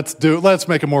 no, let's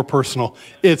make it more personal.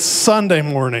 It's Sunday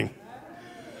morning.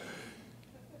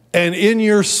 And in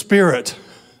your spirit,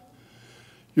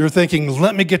 you're thinking,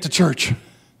 let me get to church.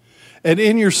 And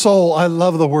in your soul, I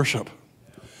love the worship.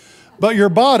 But your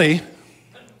body,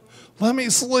 let me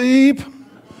sleep.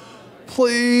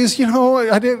 Please, you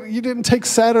didn't take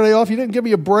Saturday off. You didn't give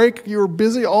me a break. You were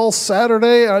busy all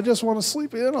Saturday. I just want to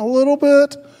sleep in a little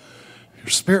bit. Your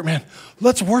spirit, man,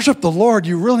 let's worship the Lord.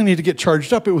 You really need to get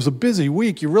charged up. It was a busy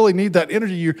week. You really need that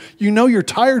energy. You know you're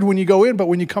tired when you go in, but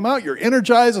when you come out, you're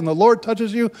energized and the Lord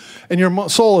touches you. And your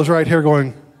soul is right here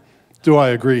going, do I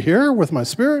agree here with my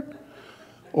spirit?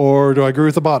 Or do I agree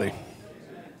with the body?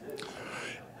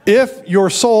 If your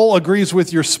soul agrees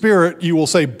with your spirit, you will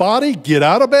say, body, get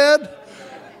out of bed,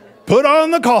 put on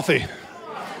the coffee.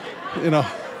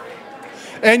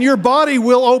 And your body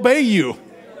will obey you.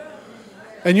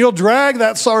 And you'll drag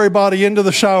that sorry body into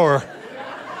the shower.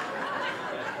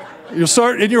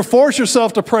 You'll force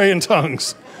yourself to pray in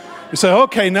tongues. You say,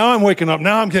 okay, now I'm waking up.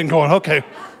 Now I'm getting going. Okay.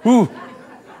 Whew.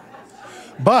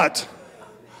 But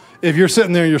if you're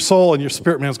sitting there, your soul and your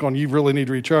spirit man's going, you really need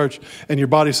to recharge, and your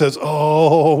body says,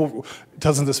 oh,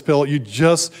 doesn't this pill, you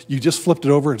just flipped it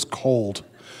over and it's cold.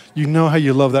 You know how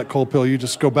you love that cold pill. You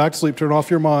just go back to sleep, turn off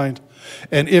your mind.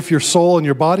 And if your soul and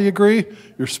your body agree,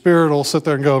 your spirit will sit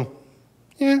there and go,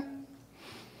 yeah.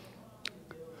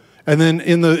 And then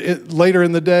later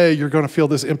in the day, you're going to feel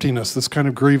this emptiness, this kind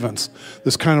of grievance,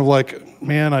 this kind of like,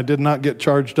 man, I did not get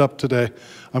charged up today.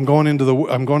 I'm going into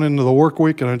the work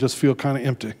week and I just feel kind of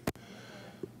empty.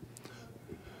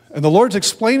 And the Lord's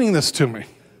explaining this to me,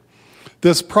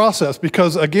 this process,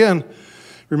 because again,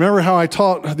 remember how I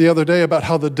taught the other day about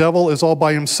how the devil is all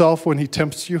by himself when he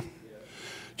tempts you?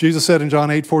 Jesus said in John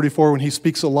 8:44, when he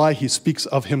speaks a lie, he speaks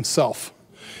of himself.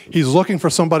 He's looking for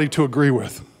somebody to agree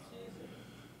with.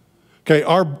 Okay,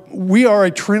 we are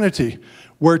a trinity.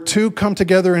 Where two come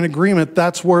together in agreement,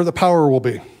 that's where the power will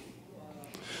be.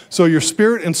 So your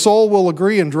spirit and soul will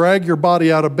agree and drag your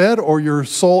body out of bed, or your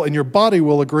soul and your body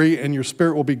will agree and your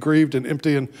spirit will be grieved and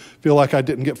empty and feel like I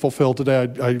didn't get fulfilled today.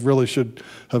 I really should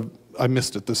have, I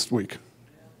missed it this week.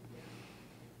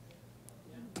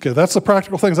 Okay, that's the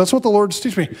practical things. That's what the Lord's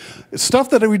teaching me. It's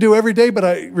stuff that we do every day, but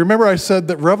I said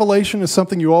that revelation is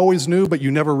something you always knew, but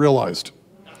you never realized.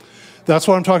 That's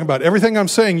what I'm talking about. Everything I'm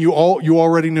saying, you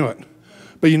already knew it,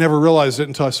 but you never realized it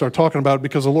until I started talking about it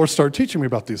because the Lord started teaching me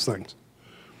about these things.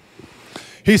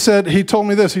 He told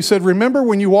me this. He said, remember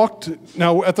when you walked,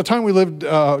 now at the time we lived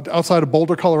outside of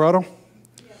Boulder, Colorado.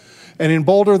 And in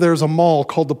Boulder, there's a mall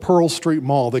called the Pearl Street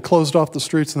Mall. They closed off the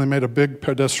streets and they made a big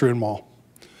pedestrian mall.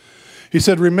 He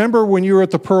said, remember when you were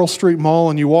at the Pearl Street Mall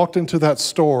and you walked into that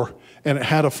store and it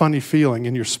had a funny feeling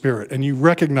in your spirit, and you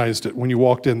recognized it when you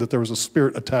walked in that there was a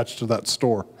spirit attached to that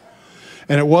store.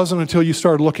 And it wasn't until you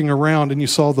started looking around and you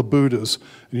saw the Buddhas,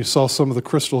 and you saw some of the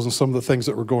crystals and some of the things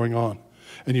that were going on,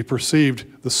 and you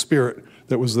perceived the spirit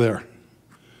that was there.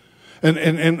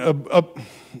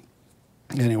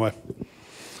 Anyway,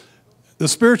 the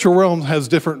spiritual realm has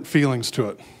different feelings to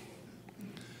it.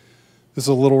 This is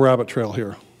a little rabbit trail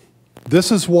here.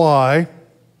 This is why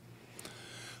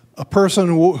a person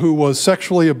who was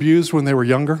sexually abused when they were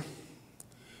younger,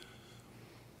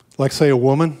 like say a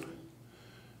woman,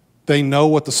 they know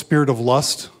what the spirit of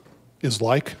lust is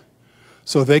like.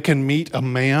 So they can meet a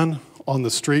man on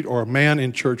the street or a man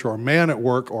in church or a man at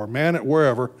work or a man at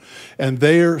wherever, and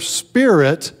their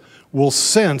spirit will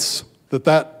sense that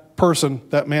that person,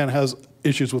 that man has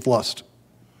issues with lust.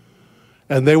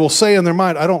 And they will say in their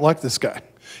mind, I don't like this guy.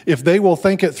 If they will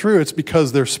think it through, it's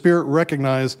because their spirit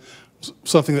recognized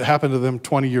something that happened to them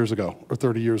 20 years ago or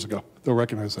 30 years ago. They'll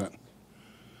recognize that.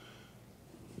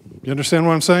 You understand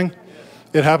what I'm saying?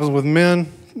 It happens with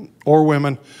men or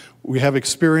women. We have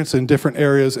experience in different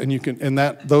areas, and you can, and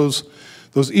that those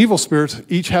evil spirits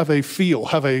each have a feel,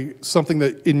 have something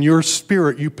that in your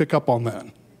spirit you pick up on that.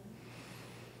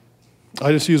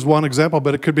 I just used one example,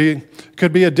 but it could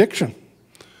be addiction.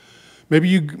 Maybe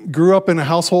you grew up in a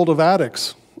household of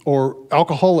addicts or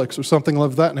alcoholics or something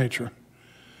of that nature.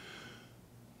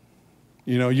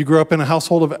 You know, you grew up in a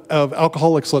household of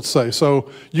alcoholics, let's say, so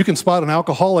you can spot an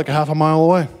alcoholic a half a mile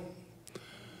away.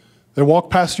 They walk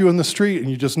past you in the street, and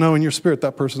you just know in your spirit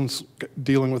that person's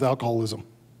dealing with alcoholism.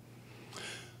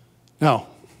 Now,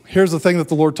 here's the thing that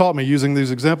the Lord taught me using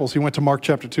these examples. He went to Mark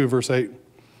chapter 2, verse 8.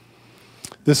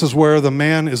 This is where the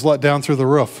man is let down through the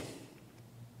roof.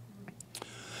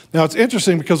 Now, it's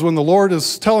interesting because when the Lord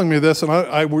is telling me this, and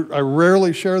I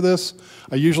rarely share this,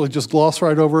 I usually just gloss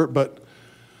right over it, but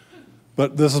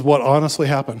this is what honestly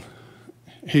happened.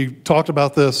 He talked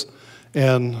about this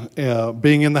and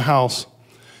being in the house,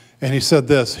 and he said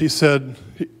this. He said,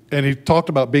 and he talked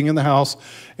about being in the house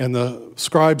and the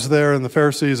scribes there and the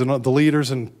Pharisees and the leaders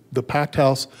and the packed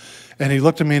house, and he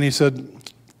looked at me and he said,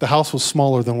 the house was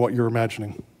smaller than what you're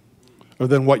imagining or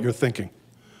than what you're thinking.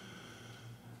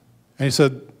 And he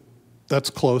said, that's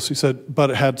close. He said, but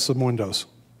it had some windows.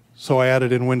 So I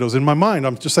added in windows. In my mind,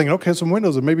 I'm just thinking, okay, some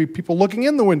windows, and maybe people looking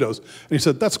in the windows. And he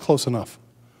said, that's close enough.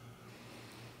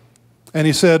 And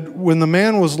he said, when the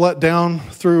man was let down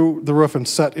through the roof and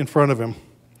set in front of him,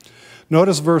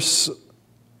 notice verse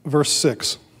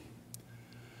 6.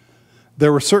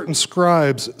 There were certain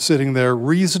scribes sitting there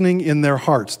reasoning in their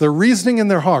hearts. They're reasoning in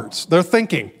their hearts. They're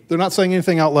thinking. They're not saying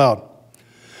anything out loud.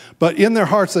 But in their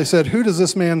hearts they said, who does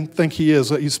this man think he is?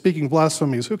 He's speaking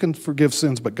blasphemies. Who can forgive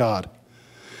sins but God?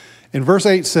 And verse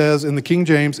 8 says in the King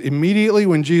James, immediately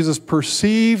when Jesus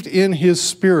perceived in his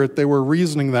spirit they were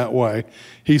reasoning that way,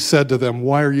 he said to them,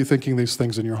 why are you thinking these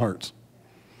things in your hearts?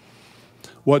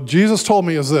 What Jesus told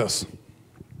me is this.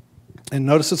 And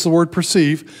notice it's the word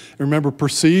perceive. Remember,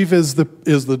 perceive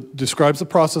describes the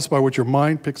process by which your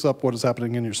mind picks up what is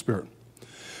happening in your spirit.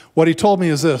 What he told me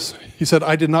is this. He said,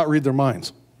 I did not read their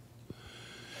minds.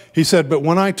 He said, but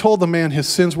when I told the man his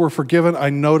sins were forgiven, I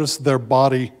noticed their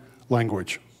body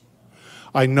language.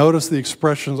 I noticed the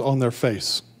expressions on their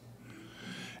face.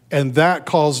 And that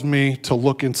caused me to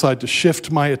look inside, to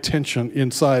shift my attention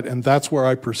inside, and that's where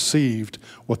I perceived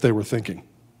what they were thinking.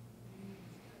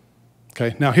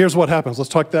 Okay, now here's what happens. Let's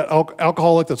talk that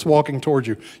alcoholic that's walking towards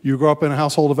you. You grow up in a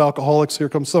household of alcoholics. Here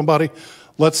comes somebody.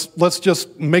 Let's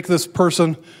just make this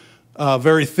person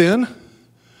very thin,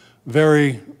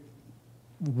 very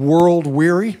world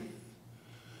weary,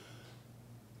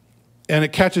 and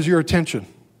it catches your attention.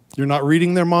 You're not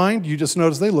reading their mind. You just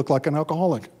notice they look like an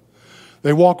alcoholic.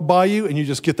 They walk by you, and you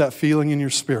just get that feeling in your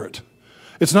spirit.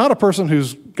 It's not a person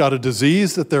who's got a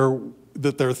disease that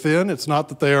they're thin. It's not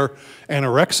that they're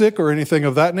anorexic or anything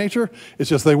of that nature. It's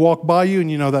just they walk by you, and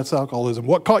you know that's alcoholism.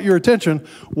 What caught your attention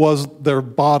was their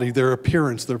body, their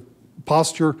appearance, their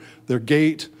posture, their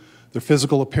gait, their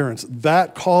physical appearance.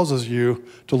 That causes you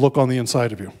to look on the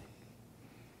inside of you.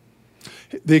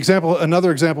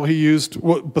 Another example he used,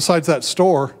 besides that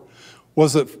store,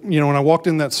 was that, when I walked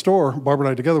in that store, Barbara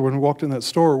and I together, when we walked in that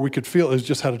store, we could feel, it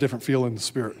just had a different feel in the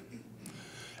spirit.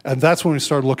 And that's when we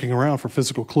started looking around for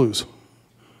physical clues.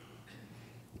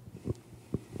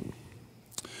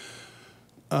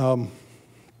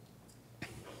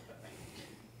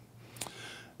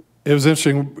 It was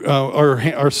interesting.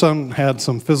 Our son had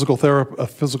some physical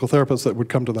therapist that would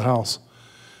come to the house.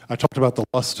 I talked about the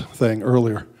lust thing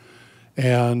earlier.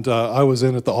 And I was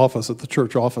in at the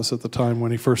church office at the time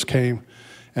when he first came.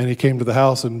 And he came to the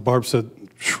house, and Barb said,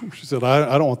 she said,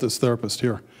 I don't want this therapist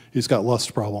here. He's got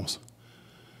lust problems.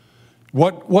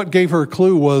 What gave her a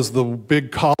clue was the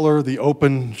big collar, the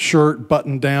open shirt,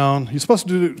 buttoned down. He's supposed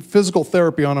to do physical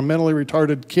therapy on a mentally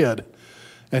retarded kid,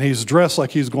 and he's dressed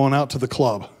like he's going out to the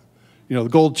club. You know, the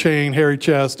gold chain, hairy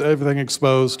chest, everything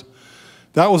exposed.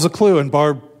 That was a clue, and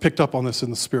Barb picked up on this in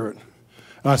the spirit.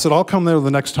 And I said, I'll come there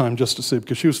the next time just to see,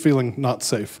 because she was feeling not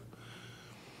safe.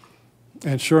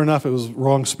 And sure enough, it was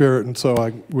wrong spirit, and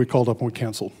so we called up and we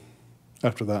canceled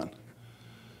after that.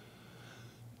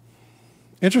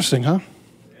 Interesting, huh?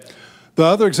 The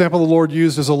other example the Lord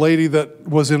used is a lady that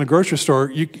was in a grocery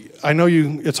store. I know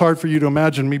it's hard for you to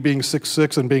imagine me being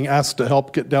 6'6" and being asked to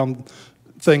help get down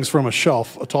things from a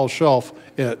shelf, a tall shelf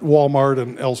at Walmart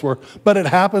and elsewhere. But it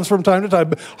happens from time to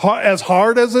time. As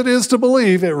hard as it is to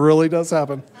believe, it really does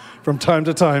happen from time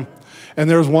to time. And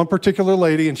there was one particular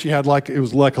lady, and she had it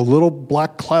was like a little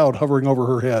black cloud hovering over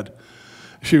her head.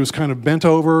 She was kind of bent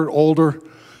over, older,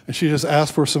 and she just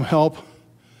asked for some help.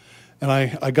 And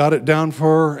I got it down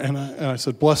for her, and I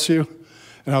said, bless you.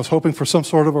 And I was hoping for some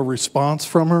sort of a response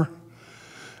from her.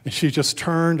 And she just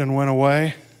turned and went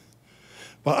away.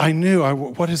 But I knew,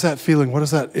 what is that feeling? What is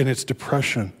that? And it's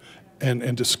depression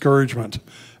and discouragement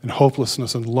and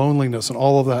hopelessness and loneliness and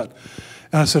all of that.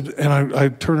 And I said, and I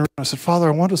turned around and I said, Father,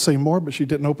 I want to say more, but she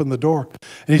didn't open the door.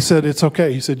 And he said, it's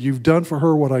okay. He said, you've done for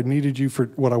her what I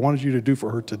wanted you to do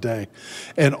for her today.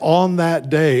 And on that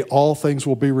day, all things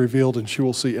will be revealed, and she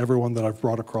will see everyone that I've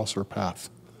brought across her path.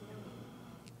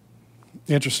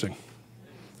 Interesting.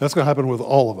 That's going to happen with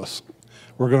all of us.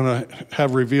 We're going to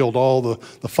have revealed all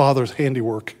the Father's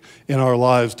handiwork in our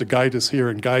lives to guide us here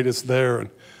and guide us there, and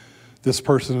this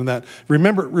person and that.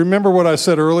 Remember what I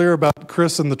said earlier about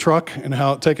Chris and the truck and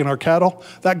how taking our cattle?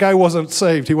 That guy wasn't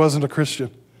saved. He wasn't a Christian.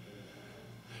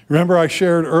 Remember I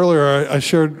shared earlier,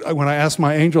 when I asked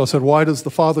my angel, I said, why does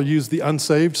the Father use the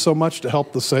unsaved so much to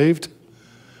help the saved?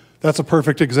 That's a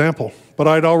perfect example. But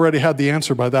I'd already had the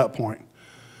answer by that point.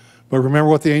 But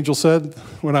remember what the angel said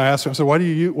when I asked him? I said,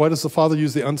 why does the Father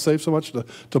use the unsaved so much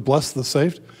to bless the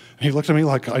saved? And he looked at me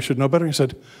like I should know better. He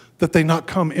said, that they not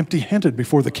come empty-handed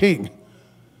before the King.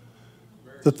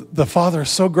 That the Father is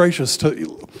so gracious to,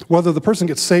 whether the person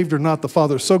gets saved or not, the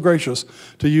Father is so gracious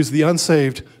to use the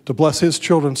unsaved to bless his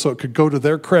children so it could go to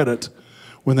their credit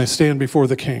when they stand before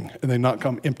the King and they not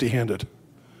come empty-handed.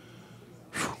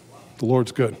 The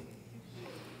Lord's good.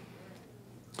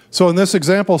 So in this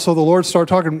example, the Lord started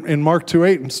talking in Mark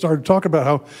 2:8 and started talking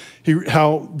about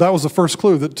how that was the first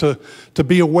clue, that to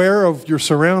be aware of your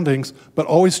surroundings, but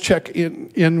always check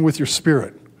in with your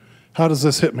spirit. How does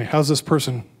this hit me? How does this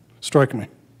person strike me?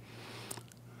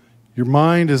 Your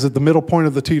mind is at the middle point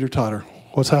of the teeter-totter.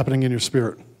 What's happening in your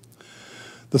spirit?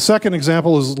 The second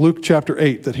example is Luke chapter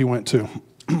 8 that he went to.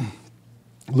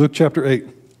 Luke chapter 8.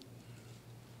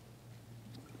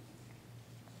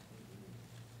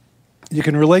 You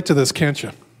can relate to this, can't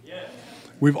you? Yes.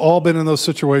 We've all been in those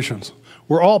situations.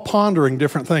 We're all pondering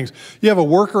different things. You have a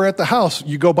worker at the house,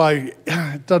 you go by,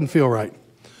 it doesn't feel right.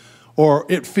 Or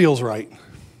it feels right.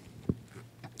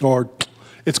 Or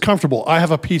it's comfortable. I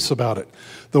have a peace about it.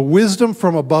 The wisdom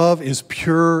from above is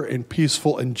pure and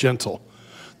peaceful and gentle.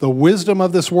 The wisdom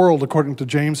of this world, according to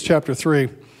James chapter 3,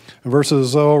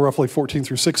 verses roughly 14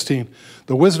 through 16,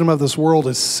 the wisdom of this world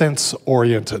is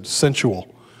sense-oriented,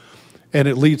 sensual. And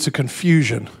it leads to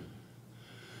confusion.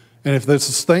 And if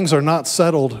these things are not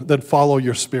settled, then follow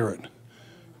your spirit.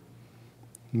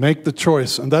 Make the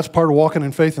choice. And that's part of walking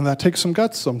in faith, and that takes some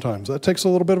guts sometimes. That takes a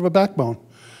little bit of a backbone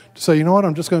to say, you know what,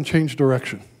 I'm just going to change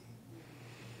direction.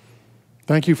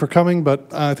 Thank you for coming,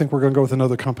 but I think we're going to go with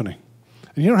another company.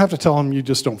 And you don't have to tell them you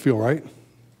just don't feel right.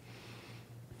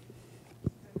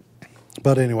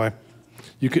 But anyway,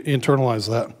 you can internalize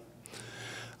that.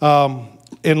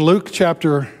 In Luke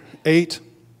chapter 8,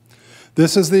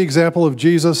 this is the example of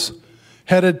Jesus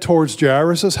headed towards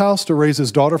Jairus' house to raise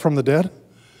his daughter from the dead.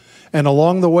 And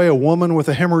along the way, a woman with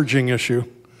a hemorrhaging issue.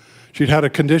 She'd had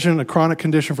a chronic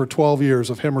condition for 12 years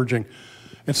of hemorrhaging.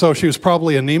 And so she was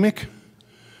probably anemic.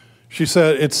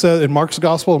 It said in Mark's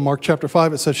gospel, in Mark chapter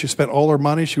 5, it says she spent all her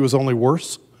money. She was only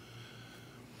worse.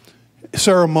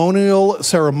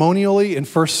 Ceremonially, in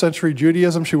first century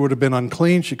Judaism, she would have been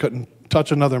unclean. She couldn't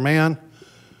touch another man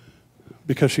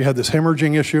because she had this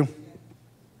hemorrhaging issue.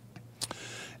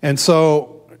 And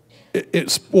so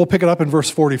we'll pick it up in verse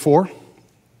 44.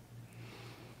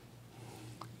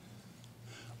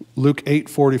 Luke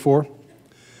 8:44.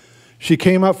 She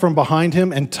came up from behind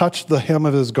him and touched the hem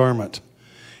of his garment.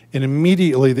 And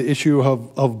immediately the issue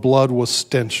of blood was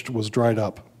dried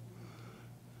up.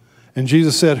 And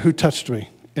Jesus said, "Who touched me?"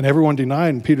 And everyone denied,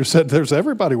 and Peter said, there's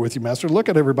everybody with you, Master. Look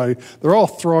at everybody. They're all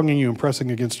thronging you and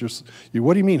pressing against you.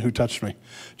 What do you mean, who touched me?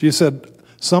 Jesus said,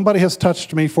 somebody has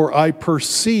touched me, for I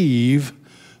perceive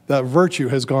that virtue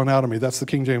has gone out of me. That's the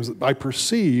King James. I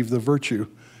perceive the virtue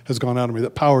has gone out of me,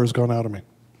 that power has gone out of me.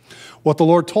 What the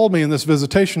Lord told me in this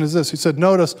visitation is this. He said,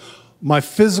 notice, my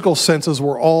physical senses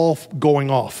were all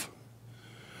going off.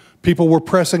 People were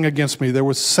pressing against me. There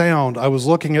was sound. I was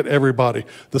looking at everybody.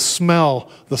 The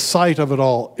smell, the sight of it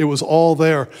all. It was all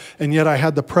there. And yet I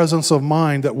had the presence of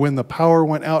mind that when the power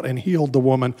went out and healed the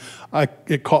woman,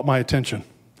 it caught my attention.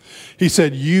 He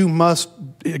said, you must,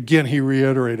 again, he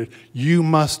reiterated, you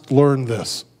must learn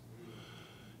this.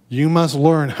 You must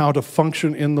learn how to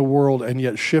function in the world and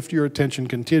yet shift your attention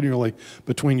continually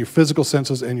between your physical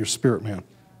senses and your spirit man.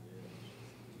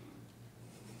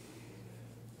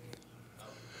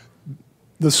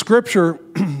 The scripture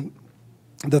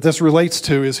that this relates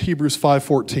to is Hebrews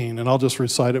 5:14, and I'll just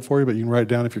recite it for you, but you can write it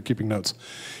down if you're keeping notes.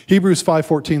 Hebrews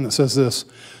 5:14 that says this,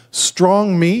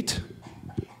 strong meat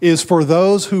is for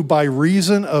those who by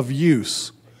reason of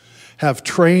use have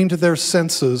trained their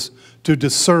senses to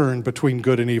discern between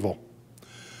good and evil.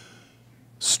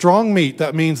 Strong meat,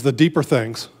 that means the deeper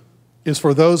things, is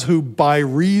for those who by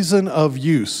reason of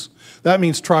use, that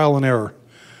means trial and error.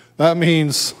 That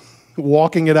means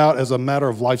walking it out as a matter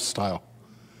of lifestyle.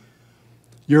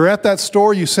 You're at that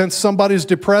store, you sense somebody's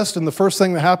depressed, and the first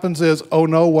thing that happens is, oh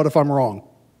no, what if I'm wrong?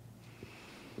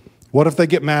 What if they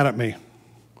get mad at me?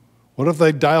 What if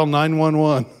they dial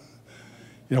 911?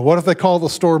 What if they call the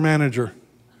store manager?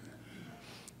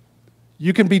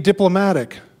 You can be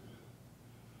diplomatic.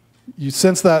 You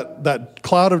sense that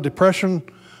cloud of depression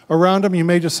around them, you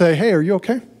may just say, hey, are you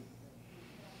okay?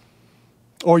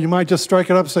 Or you might just strike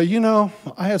it up and say,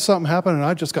 I had something happen and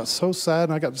I just got so sad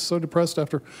and I got so depressed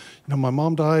after, my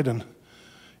mom died and,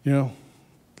 the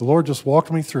Lord just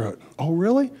walked me through it. Oh,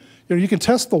 really? You can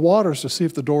test the waters to see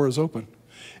if the door is open.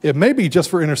 It may be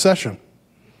just for intercession.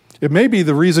 It may be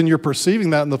the reason you're perceiving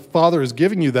that and the Father is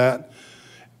giving you that.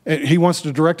 And He wants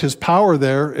to direct His power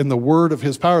there in the word of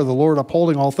His power, the Lord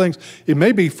upholding all things. It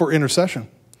may be for intercession.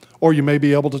 Or you may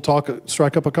be able to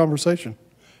strike up a conversation.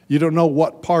 You don't know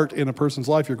what part in a person's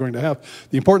life you're going to have.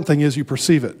 The important thing is you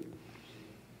perceive it.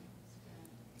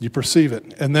 You perceive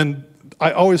it. And then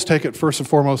I always take it first and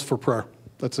foremost for prayer.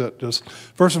 That's it. Just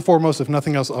first and foremost, if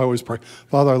nothing else, I always pray.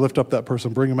 Father, I lift up that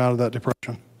person. Bring them out of that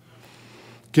depression.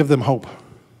 Give them hope.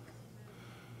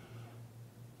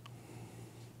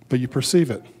 But you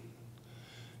perceive it.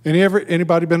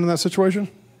 Anybody been in that situation?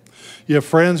 You have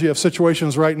friends, you have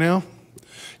situations right now.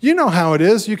 You know how it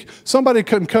is. Somebody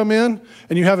can come in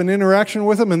and you have an interaction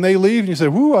with them and they leave and you say,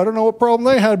 whoo, I don't know what problem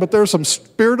they had, but there's some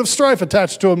spirit of strife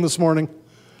attached to them this morning.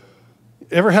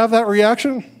 Ever have that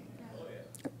reaction?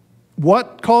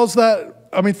 What caused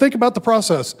that? Think about the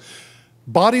process.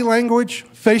 Body language,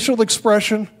 facial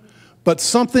expression, but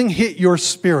something hit your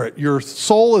spirit. Your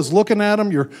soul is looking at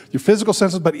them, your physical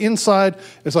senses, but inside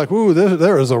it's like, ooh,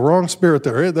 there is a wrong spirit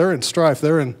there. They're in strife.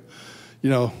 They're in,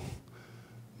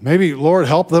 maybe, Lord,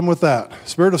 help them with that.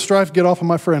 Spirit of strife, get off of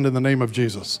my friend in the name of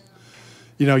Jesus.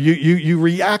 You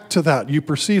react to that. You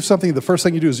perceive something. The first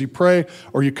thing you do is you pray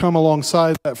or you come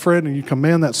alongside that friend and you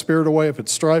command that spirit away if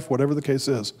it's strife, whatever the case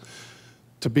is,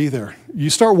 to be there. You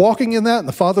start walking in that and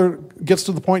the Father gets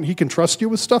to the point He can trust you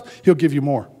with stuff, He'll give you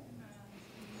more.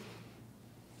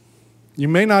 You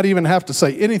may not even have to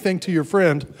say anything to your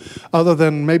friend other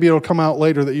than maybe it'll come out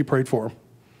later that you prayed for him.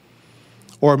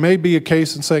 Or it may be a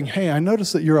case in saying, hey, I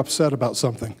noticed that you're upset about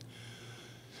something.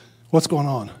 What's going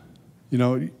on?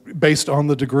 Based on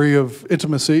the degree of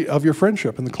intimacy of your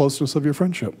friendship and the closeness of your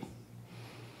friendship.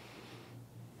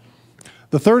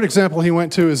 The third example he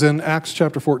went to is in Acts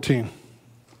chapter 14.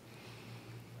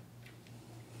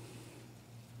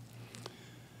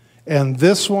 And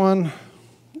this one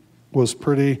was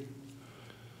pretty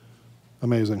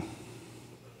amazing.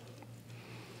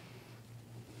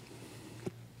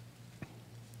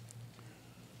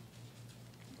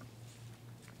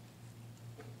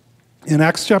 In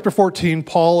Acts chapter 14,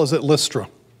 Paul is at Lystra,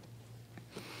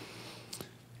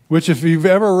 which if you've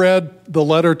ever read the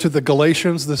letter to the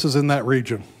Galatians, this is in that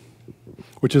region,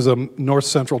 which is a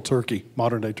north-central Turkey,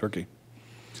 modern-day Turkey.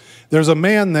 There's a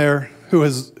man there who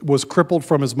was crippled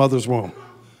from his mother's womb.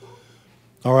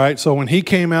 All right, so when he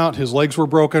came out, his legs were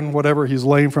broken, whatever, he's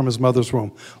lame from his mother's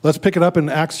womb. Let's pick it up in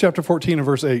Acts chapter 14 and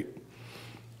verse 8.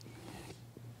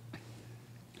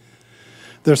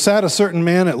 There sat a certain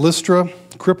man at Lystra,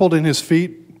 crippled in his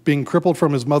feet, being crippled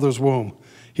from his mother's womb.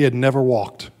 He had never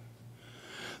walked.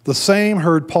 The same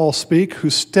heard Paul speak, who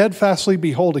steadfastly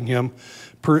beholding him,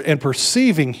 and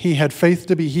perceiving he had faith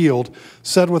to be healed,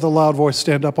 said with a loud voice,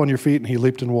 "Stand up on your feet," and he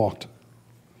leaped and walked.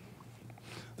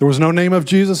 There was no name of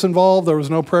Jesus involved. There was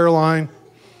no prayer line.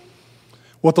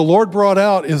 What the Lord brought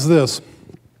out is this.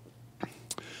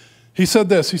 He said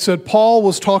this. He said, Paul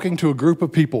was talking to a group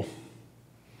of people.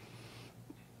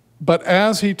 But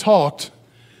as he talked,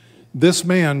 this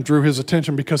man drew his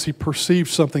attention because he perceived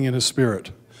something in his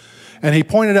spirit. And he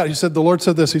pointed out, he said, the Lord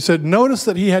said this. He said, notice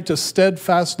that he had to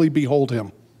steadfastly behold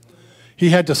him. He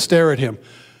had to stare at him.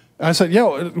 I said,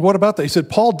 yeah, what about that? He said,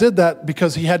 Paul did that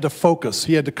because he had to focus.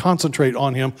 He had to concentrate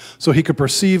on him so he could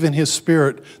perceive in his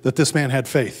spirit that this man had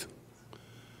faith.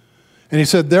 And he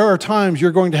said, there are times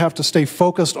you're going to have to stay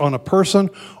focused on a person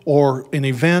or an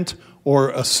event or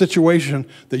a situation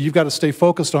that you've got to stay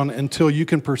focused on until you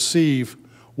can perceive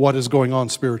what is going on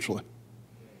spiritually.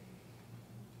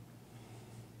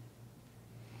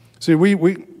 See,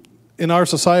 we in our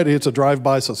society, it's a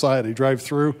drive-by society. Drive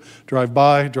through, drive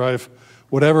by, drive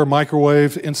whatever,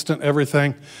 microwave, instant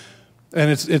everything. And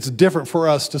it's different for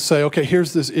us to say, okay,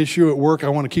 here's this issue at work. I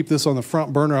want to keep this on the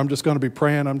front burner. I'm just going to be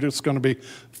praying. I'm going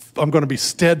to be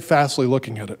steadfastly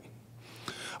looking at it.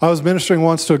 I was ministering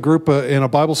once to a group in a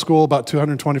Bible school, about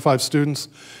 225 students.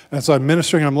 And so I'm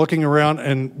ministering, I'm looking around,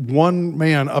 and one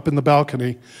man up in the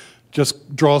balcony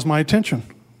just draws my attention.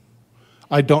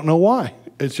 I don't know why.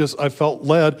 It's just I felt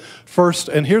led first,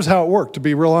 and here's how it worked, to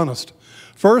be real honest.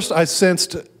 First, I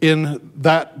sensed in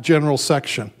that general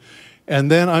section. And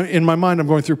then in my mind, I'm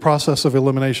going through process of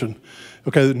elimination.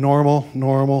 Okay, normal,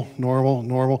 normal, normal,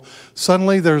 normal.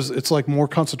 Suddenly, it's like more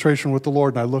concentration with the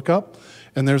Lord, and I look up,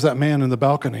 and there's that man in the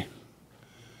balcony.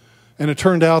 And it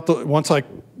turned out that once I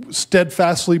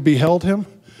steadfastly beheld him,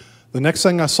 the next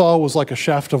thing I saw was like a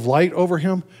shaft of light over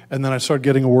him, and then I started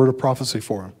getting a word of prophecy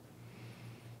for him.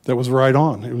 That was right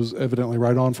on. It was evidently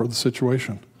right on for the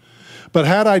situation. But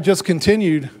had I just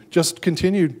continued,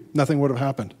 nothing would have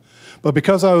happened. But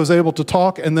because I was able to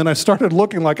talk, and then I started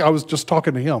looking like I was just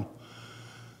talking to him,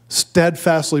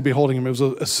 steadfastly beholding him. It was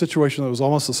a situation that was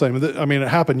almost the same. I mean, it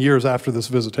happened years after this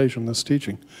visitation, this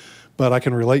teaching, but I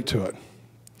can relate to it.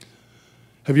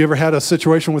 Have you ever had a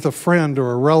situation with a friend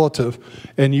or a relative,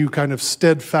 and you kind of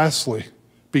steadfastly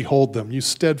behold them? You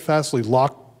steadfastly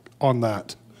lock on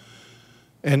that,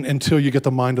 and until you get the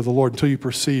mind of the Lord, until you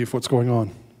perceive what's going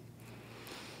on.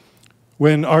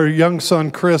 When our young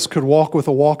son, Chris, could walk with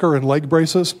a walker and leg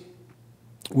braces,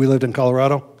 we lived in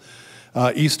Colorado,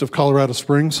 east of Colorado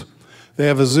Springs. They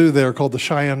have a zoo there called the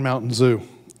Cheyenne Mountain Zoo.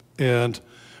 And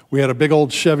we had a big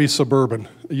old Chevy Suburban.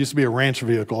 It used to be a ranch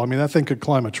vehicle. I mean, that thing could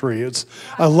climb a tree.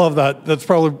 I love that. That's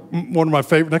probably one of my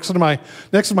favorite. Next to my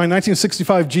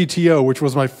 1965 GTO, which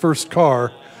was my first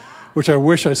car, which I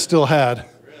wish I still had.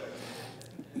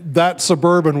 That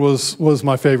Suburban was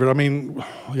my favorite. I mean,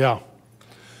 yeah.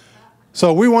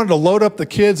 So we wanted to load up the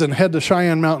kids and head to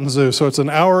Cheyenne Mountain Zoo. So it's an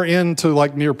hour into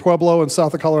like near Pueblo and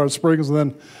south of Colorado Springs,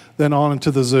 and then on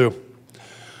into the zoo.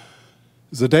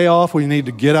 It's a day off. We need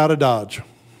to get out of Dodge.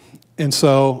 And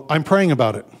so I'm praying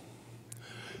about it.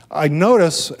 I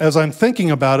notice as I'm thinking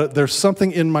about it, there's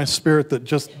something in my spirit that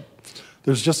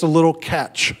there's just a little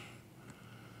catch.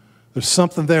 There's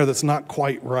something there that's not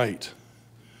quite right.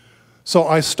 So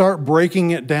I start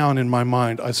breaking it down in my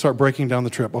mind. I start breaking down the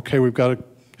trip. Okay,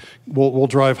 we'll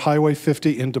drive Highway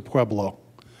 50 into Pueblo.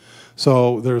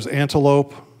 So there's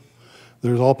antelope.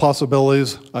 There's all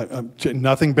possibilities.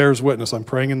 Nothing bears witness. I'm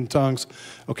praying in tongues.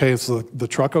 Okay, is the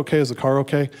truck okay? Is the car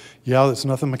okay? Yeah, there's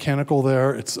nothing mechanical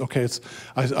there. It's okay.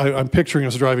 I'm picturing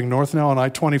us driving north now on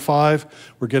I-25.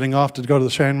 We're getting off to go to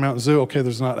the Cheyenne Mountain Zoo. Okay,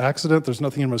 there's not accident. There's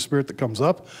nothing in my spirit that comes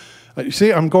up. You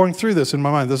see, I'm going through this in my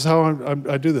mind. This is how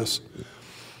I do this.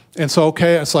 And so,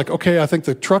 okay, it's like, okay, I think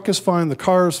the truck is fine. The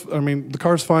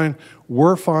car's fine.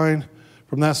 We're fine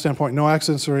from that standpoint. No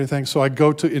accidents or anything. So I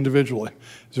go to individually.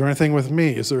 Is there anything with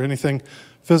me? Is there anything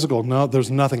physical? No, there's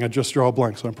nothing. I just draw a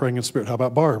blank. So I'm praying in spirit. How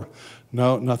about Barb?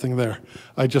 No, nothing there.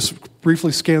 I just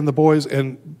briefly scan the boys,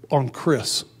 and on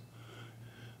Chris,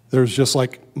 there's just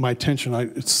like my attention.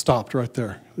 It stopped right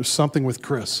there. There's something with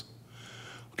Chris.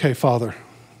 Okay, Father,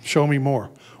 show me more.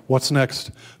 What's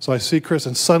next? So I see Chris,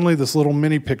 and suddenly this little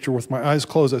mini picture with my eyes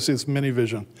closed, I see this mini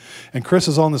vision. And Chris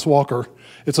is on this walker.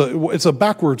 It's a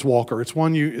backwards walker. It's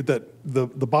one that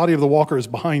the body of the walker is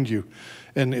behind you,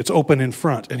 and it's open in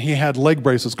front. And he had leg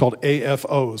braces called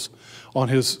AFOs on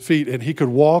his feet, and he could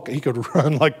walk, he could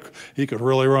run he could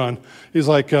really run. He's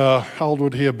like, how old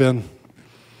would he have been?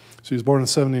 So he was born in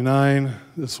 79.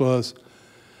 This was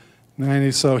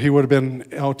 90, so he would have been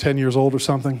 10 years old or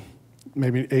something,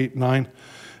 maybe 8, 9.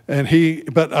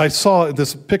 But I saw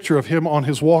this picture of him on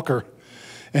his walker,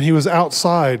 and he was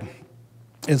outside,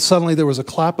 And suddenly there was a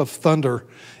clap of thunder,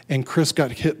 and Chris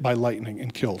got hit by lightning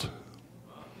and killed.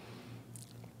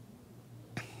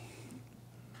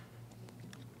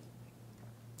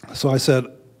 So I said,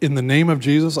 in the name of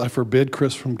Jesus, I forbid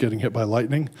Chris from getting hit by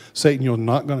lightning. Satan, you're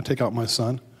not going to take out my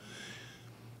son.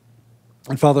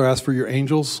 And Father, I ask for your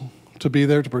angels to be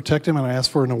there to protect him, and I ask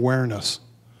for an awareness.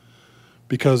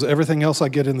 Because everything else I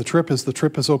get in the trip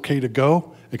is okay to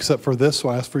go, except for this, so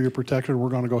I ask for your protection, and we're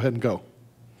going to go ahead and go.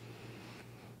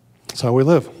 That's how we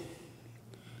live.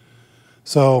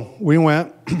 So we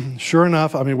went. Sure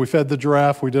enough, we fed the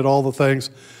giraffe. We did all the things.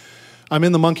 I'm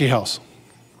in the monkey house.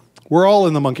 We're all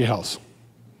in the monkey house.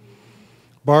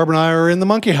 Barb and I are in the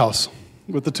monkey house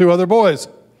with the two other boys.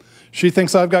 She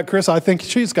thinks I've got Chris. I think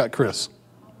she's got Chris.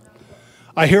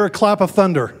 I hear a clap of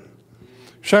thunder.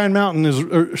 Cheyenne Mountain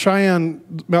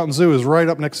Zoo is right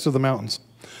up next to the mountains.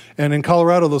 And in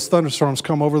Colorado, those thunderstorms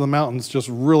come over the mountains just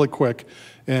really quick.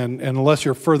 And unless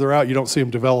you're further out, you don't see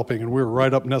them developing. And we were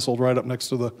nestled right up next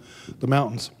to the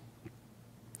mountains.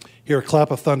 Hear a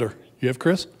clap of thunder. You have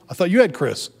Chris? I thought you had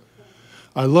Chris.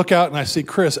 I look out and I see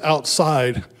Chris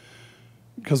outside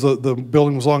because the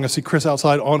building was long. I see Chris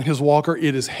outside on his walker.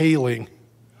 It is hailing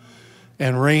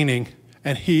and raining,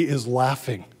 and he is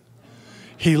laughing.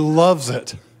 He loves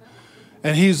it.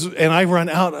 And I run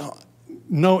out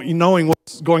knowing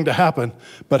what's going to happen,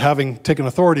 but having taken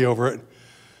authority over it.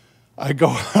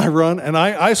 I run, and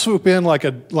I swoop in like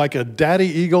a daddy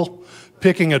eagle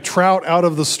picking a trout out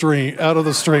of the stream.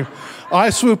 I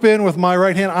swoop in with my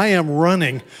right hand. I am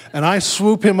running, and I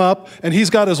swoop him up, and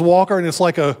he's got his walker, and it's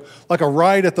like a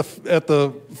ride at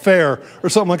the fair or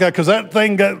something like that, because that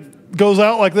thing goes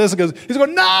out like this, and he's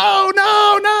going, no,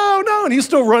 no, no, no, and he's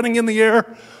still running in the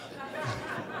air.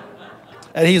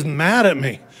 And he's mad at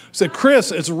me. I said,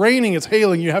 Chris, it's raining, it's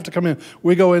hailing, you have to come in.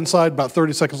 We go inside, about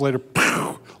 30 seconds later,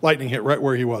 pow, lightning hit right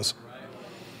where he was.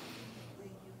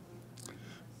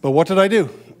 But what did I do?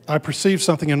 I perceived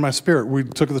something in my spirit. We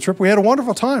took the trip. We had a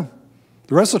wonderful time.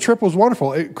 The rest of the trip was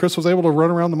wonderful. Chris was able to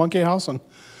run around the monkey house, and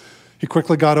he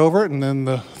quickly got over it, and then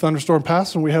the thunderstorm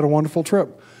passed, and we had a wonderful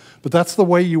trip. But that's the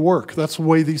way you work. That's the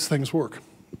way these things work.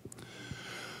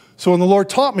 So when the Lord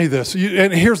taught me this,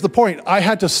 and here's the point, I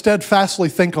had to steadfastly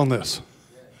think on this.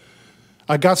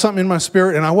 I got something in my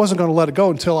spirit, and I wasn't going to let it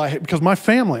go because my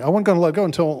family, I wasn't going to let it go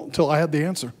until I had the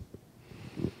answer.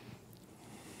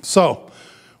 So,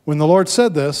 when the Lord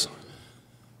said this,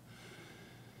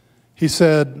 he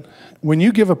said, when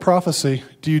you give a prophecy,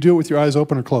 do you do it with your eyes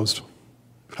open or closed?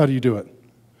 How do you do it?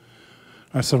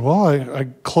 I said, well, I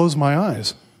close my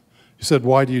eyes. He said,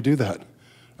 why do you do that?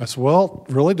 I said, well,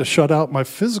 really to shut out my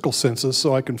physical senses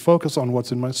so I can focus on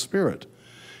what's in my spirit.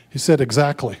 He said,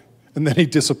 exactly. And then he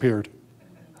disappeared.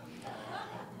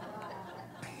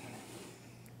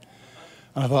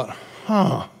 And I thought,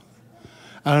 huh.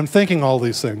 And I'm thinking all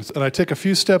these things. And I take a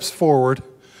few steps forward,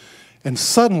 and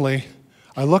suddenly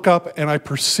I look up and I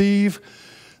perceive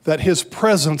that his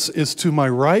presence is to my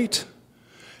right,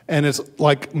 and it's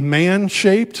like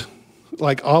man-shaped,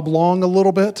 like oblong a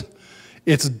little bit.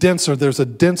 It's denser. There's a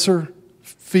denser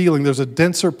feeling. There's a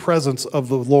denser presence of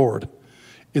the Lord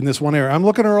in this one area. I'm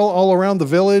looking all around the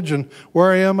village and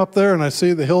where I am up there, and I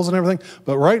see the hills and everything.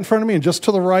 But right in front of me and just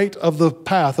to the right of the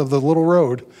path of the little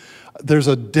road, there's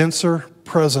a denser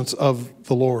presence of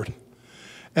the Lord.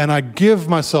 And I give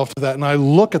myself to that, and I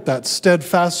look at that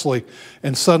steadfastly,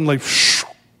 and suddenly,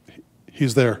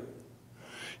 he's there.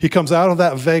 He comes out of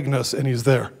that vagueness, and he's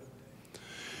there.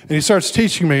 And he starts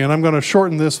teaching me, and I'm going to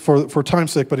shorten this for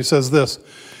time's sake, but he says this.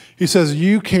 He says,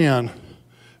 you can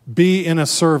be in a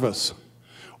service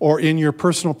or in your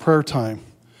personal prayer time,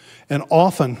 and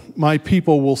often my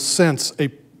people will sense a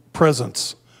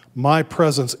presence, my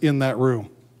presence in that room.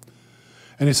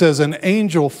 And he says, an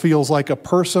angel feels like a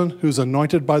person who's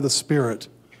anointed by the Spirit,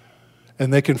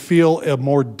 and they can feel a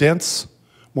more dense,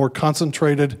 more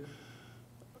concentrated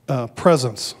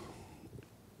presence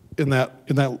in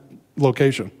that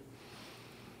location.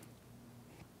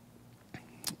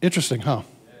 Interesting, huh?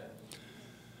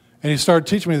 And he started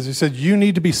teaching me this. He said, you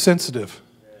need to be sensitive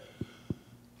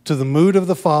to the mood of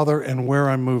the Father and where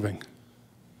I'm moving.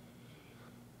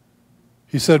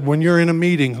 He said, when you're in a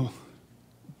meeting,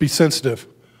 be sensitive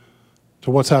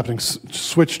to what's happening.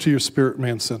 Switch to your spirit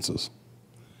man senses.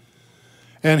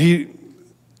 And he,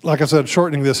 like I said,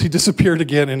 shortening this, he disappeared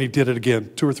again, and he did it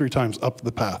again 2 or 3 times up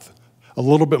the path. A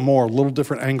little bit more, a little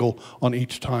different angle on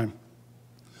each time.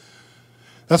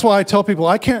 That's why I tell people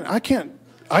I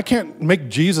can't make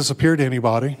Jesus appear to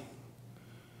anybody.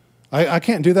 I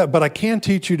can't do that, but I can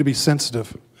teach you to be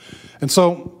sensitive. And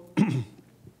so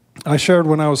I shared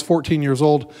when I was 14 years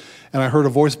old, and I heard a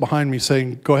voice behind me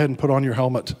saying, go ahead and put on your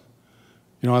helmet.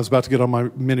 You know, I was about to get on my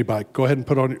mini bike. Go ahead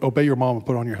and obey your mom and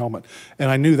put on your helmet.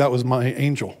 And I knew that was my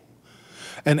angel.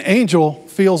 An angel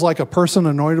feels like a person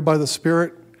anointed by the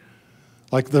Spirit,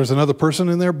 like there's another person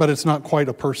in there, but it's not quite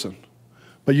a person.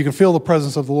 But you can feel the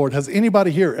presence of the Lord. Has anybody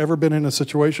here ever been in a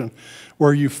situation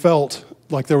where you felt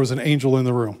like there was an angel in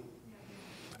the room?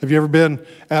 Have you ever been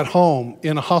at home,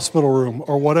 in a hospital room,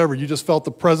 or whatever? You just felt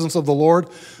the presence of the Lord?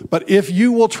 But if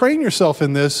you will train yourself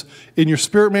in this, in your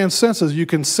spirit man senses, you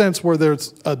can sense where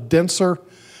there's a denser,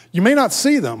 you may not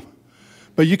see them,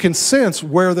 but you can sense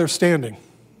where they're standing.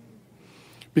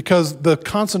 Because the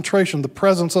concentration, the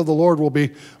presence of the Lord will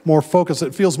be more focused.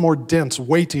 It feels more dense,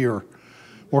 weightier,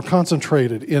 more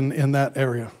concentrated in that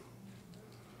area.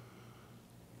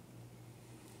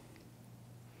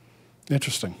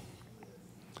 Interesting.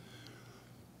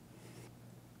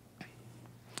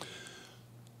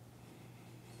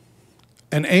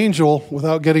 An angel,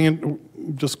 without getting in,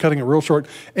 just cutting it real short,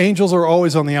 angels are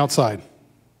always on the outside.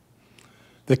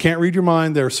 They can't read your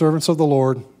mind. They're servants of the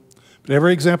Lord. But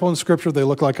every example in Scripture, they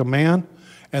look like a man,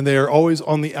 and they are always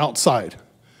on the outside.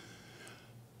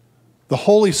 The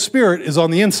Holy Spirit is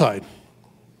on the inside.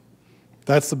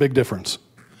 That's the big difference.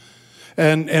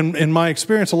 And in my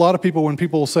experience, a lot of people, when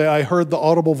people say, I heard the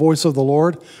audible voice of the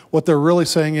Lord, what they're really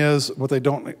saying is, what they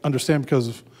don't understand because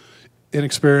of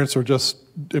inexperience or just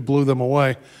it blew them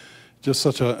away, just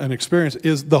such an experience,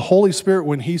 is the Holy Spirit,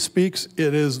 when He speaks,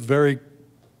 it is very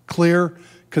clear,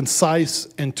 concise,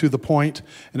 and to the point,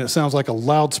 and it sounds like a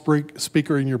loud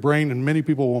speaker in your brain, and many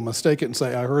people will mistake it and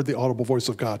say, I heard the audible voice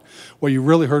of God. What you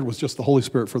really heard was just the Holy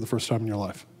Spirit for the first time in your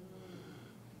life.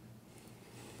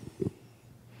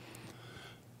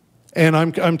 And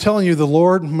I'm telling you, the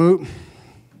Lord moved.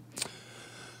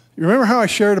 You remember how I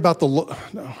shared about no,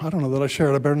 I don't know that I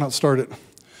shared. I better not start it.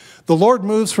 The Lord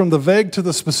moves from the vague to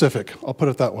the specific. I'll put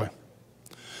it that way.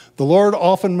 The Lord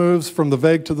often moves from the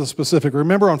vague to the specific.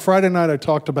 Remember on Friday night I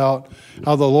talked about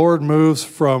how the Lord moves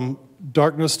from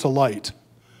darkness to light.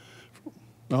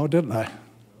 No, didn't I?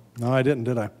 No, I didn't,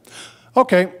 did I?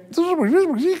 Okay. The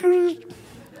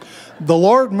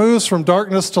Lord moves from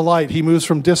darkness to light. He moves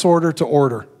from disorder to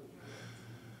order.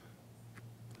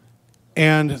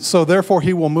 And so therefore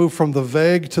He will move from the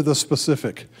vague to the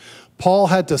specific. Paul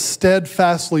had to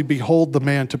steadfastly behold the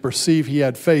man to perceive he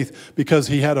had faith, because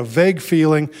he had a vague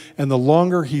feeling, and the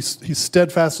longer he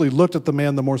steadfastly looked at the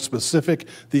man, the more specific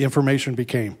the information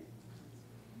became.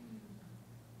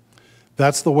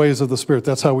 That's the ways of the Spirit.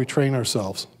 That's how we train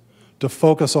ourselves, to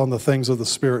focus on the things of the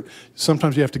Spirit.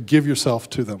 Sometimes you have to give yourself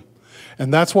to them.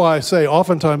 And that's why I say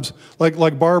oftentimes,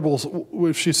 like Barb will,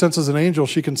 if she senses an angel,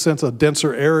 she can sense a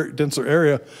denser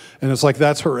area, and it's like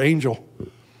that's her angel.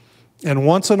 And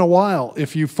once in a while,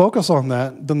 if you focus on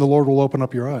that, then the Lord will open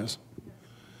up your eyes.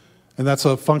 And that's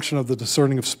a function of the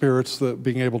discerning of spirits, that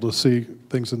being able to see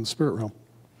things in the spirit realm.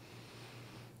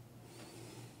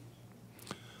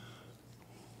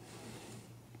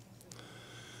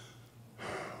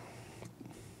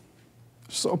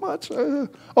 So much.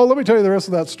 Let me tell you the rest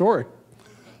of that story.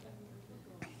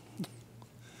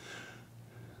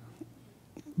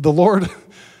 The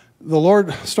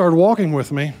Lord started walking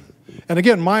with me. And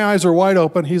again, my eyes are wide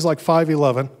open. He's like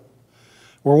 5'11".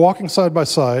 We're walking side by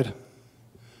side.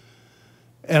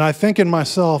 And I think in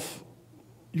myself,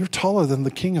 you're taller than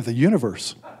the King of the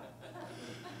universe.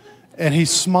 And he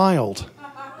smiled.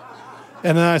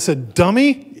 And then I said,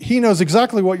 dummy, he knows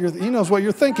exactly he knows what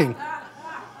you're thinking.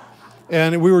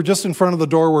 And we were just in front of the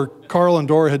door where Carl and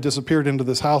Dora had disappeared into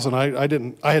this house, and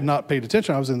I had not paid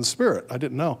attention. I was in the Spirit. I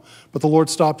didn't know. But the Lord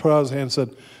stopped, put out His hand, and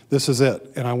said, this is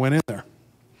it. And I went in there.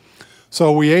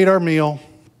 So we ate our meal,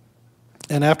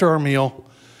 and after our meal,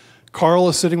 Carl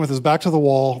is sitting with his back to the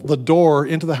wall. The door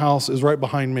into the house is right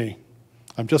behind me.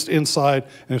 I'm just inside,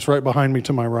 and it's right behind me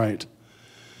to my right.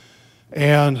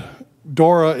 And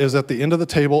Dora is at the end of the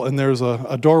table, and there's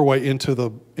a doorway into the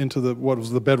what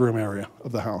was the bedroom area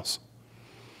of the house.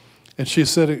 And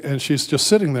she's just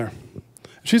sitting there.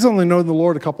 She's only known the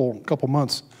Lord a couple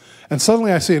months. And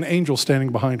suddenly I see an angel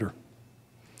standing behind her.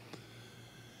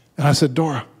 And I said,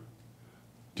 Dora,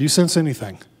 do you sense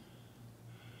anything?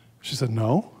 She said,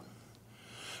 no.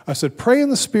 I said, pray in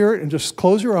the Spirit and just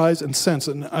close your eyes and sense.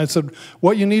 And I said,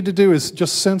 what you need to do is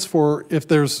just sense for if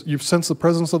you've sensed the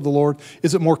presence of the Lord,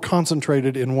 is it more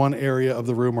concentrated in one area of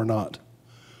the room or not?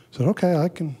 I said, okay, I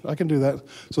can do that.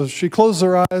 So she closes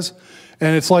her eyes,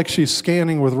 and it's like she's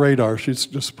scanning with radar. She's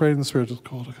just praying in the Spirit.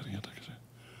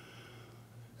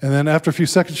 And then after a few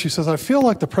seconds, she says, I feel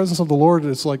like the presence of the Lord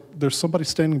is like there's somebody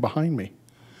standing behind me.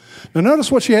 Now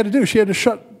notice what she had to do. She had to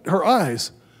shut her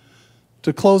eyes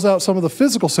to close out some of the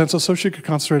physical senses so she could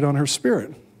concentrate on her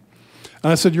spirit.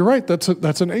 And I said, you're right,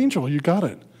 that's an angel, you got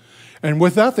it. And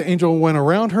with that, the angel went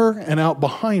around her and out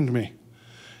behind me.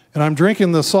 And I'm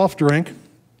drinking the soft drink,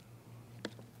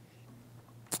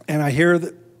 and I hear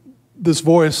this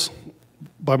voice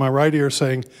by my right ear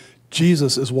saying,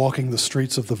 Jesus is walking the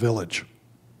streets of the village.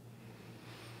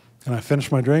 And I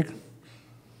finished my drink.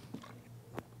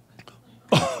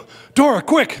 Oh, Dora,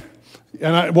 quick!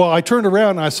 And I turned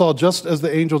around and I saw just as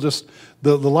the angel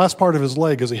the last part of his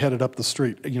leg as he headed up the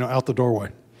street, out the doorway.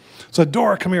 So I said,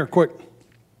 Dora, come here, quick.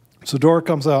 So Dora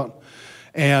comes out,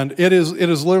 and it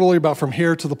is literally about from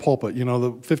here to the pulpit,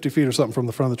 the 50 feet or something from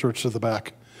the front of the church to the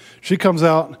back. She comes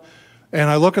out, and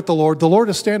I look at the Lord. The Lord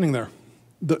is standing there.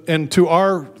 And to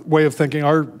our way of thinking,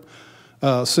 our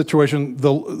situation,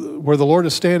 where the Lord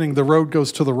is standing, the road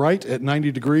goes to the right at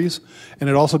 90 degrees, and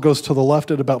it also goes to the left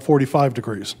at about 45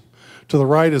 degrees. To the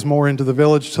right is more into the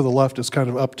village. To the left is kind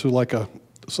of up to like a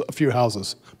few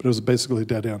houses, but it was basically a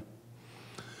dead end.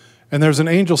 And there's an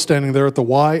angel standing there at the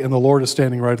Y, and the Lord is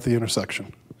standing right at the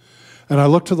intersection. And I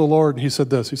looked to the Lord, and he said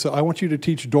this. He said, I want you to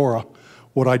teach Dora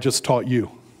what I just taught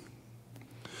you.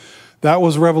 That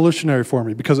was revolutionary for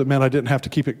me because it meant I didn't have to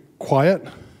keep it quiet.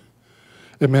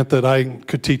 It meant that I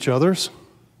could teach others.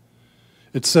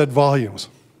 It said volumes.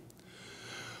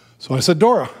 So I said,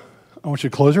 Dora, I want you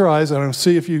to close your eyes and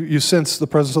see if you sense the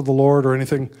presence of the Lord or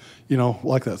anything,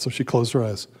 like that. So she closed her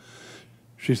eyes.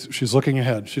 She's looking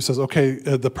ahead. She says, okay,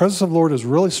 the presence of the Lord is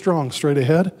really strong straight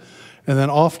ahead. And then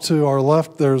off to our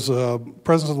left, there's a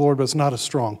presence of the Lord, but it's not as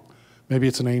strong. Maybe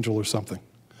it's an angel or something.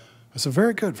 I said,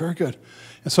 very good, very good.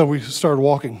 And so we started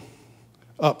walking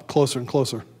up closer and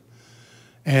closer.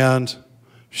 And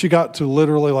she got to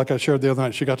literally, like I shared the other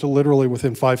night, she got to literally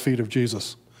within 5 feet of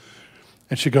Jesus.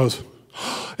 And she goes,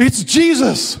 it's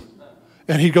Jesus!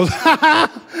 And he goes, ha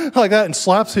ha, like that, and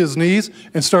slaps his knees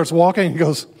and starts walking and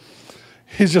goes,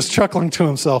 he's just chuckling to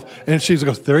himself. And she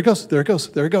goes, there he goes, there he goes,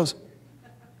 there he goes.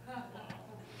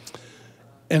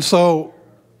 And so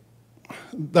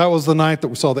that was the night that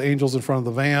we saw the angels in front of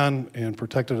the van and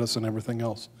protected us and everything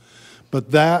else.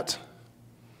 But that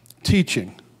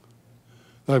teaching,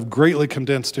 that I've greatly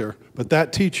condensed here, but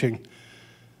that teaching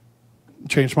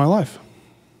changed my life.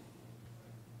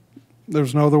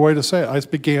 There's no other way to say it. I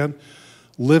began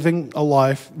living a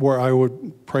life where I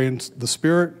would pray in the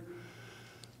Spirit,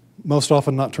 most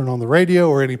often not turn on the radio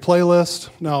or any playlist.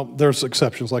 Now, there's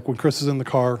exceptions, like when Chris is in the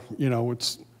car,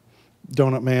 it's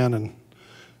Donut Man and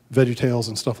VeggieTales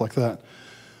and stuff like that.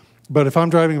 But if I'm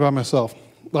driving by myself,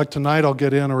 like tonight, I'll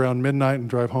get in around midnight and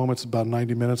drive home. It's about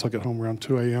 90 minutes. I'll get home around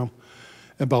 2 a.m.,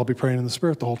 and I'll be praying in the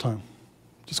Spirit the whole time.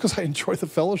 Just because I enjoy the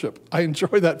fellowship. I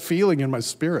enjoy that feeling in my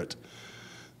spirit.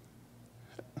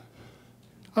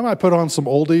 I might put on some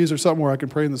oldies or something where I can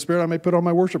pray in the Spirit. I may put on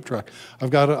my worship track.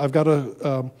 I've got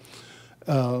a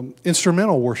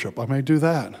instrumental worship. I may do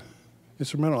that.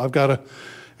 Instrumental. I've got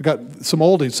some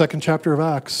oldies, second chapter of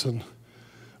Acts, and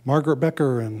Margaret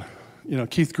Becker, and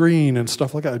Keith Green and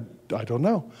stuff like that. I don't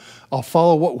know. I'll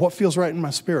follow what feels right in my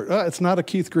spirit. It's not a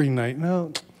Keith Green night.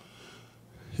 No.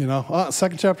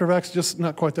 Second chapter of Acts, just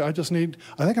not quite there. I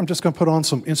think I'm just going to put on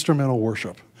some instrumental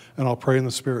worship, and I'll pray in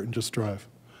the Spirit and just drive.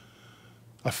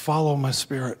 I follow my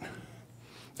spirit.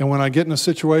 And when I get in a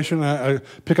situation, I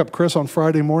pick up Chris on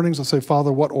Friday mornings and say,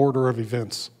 Father, what order of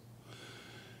events?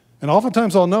 And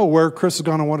oftentimes I'll know where Chris is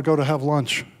going to want to go to have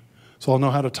lunch, so I'll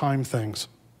know how to time things.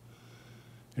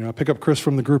 I pick up Chris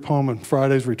from the group home on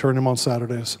Fridays, return him on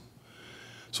Saturdays.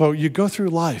 So you go through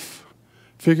life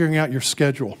figuring out your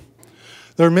schedule.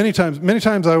 There are many times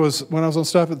when I was on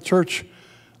staff at the church,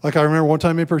 like I remember one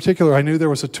time in particular, I knew there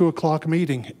was a 2 o'clock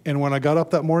meeting. And when I got up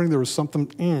that morning, there was something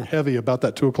heavy about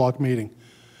that 2 o'clock meeting.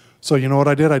 So you know what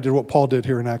I did? I did what Paul did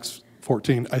here in Acts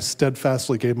 14. I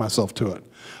steadfastly gave myself to it.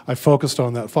 I focused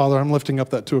on that. Father, I'm lifting up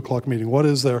that 2 o'clock meeting. What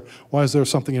is there? Why is there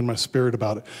something in my spirit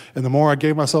about it? And the more I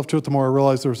gave myself to it, the more I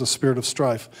realized there was a spirit of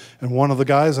strife. And one of the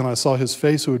guys, and I saw his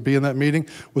face who would be in that meeting,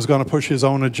 was going to push his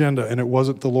own agenda, and it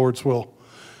wasn't the Lord's will.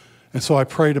 And so I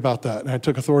prayed about that, and I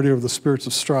took authority over the spirits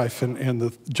of strife and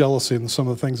the jealousy and some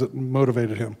of the things that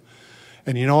motivated him.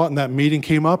 And you know what? And that meeting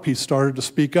came up. He started to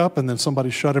speak up, and then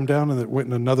somebody shut him down, and it went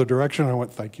in another direction. I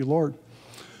went, thank you, Lord,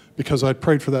 because I'd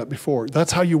prayed for that before.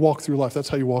 That's how you walk through life. That's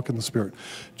how you walk in the Spirit.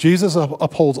 Jesus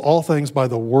upholds all things by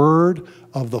the word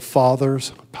of the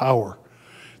Father's power.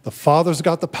 The Father's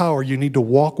got the power. You need to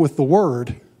walk with the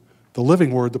Word, the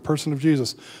living Word, the person of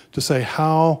Jesus, to say,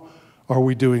 how are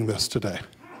we doing this today?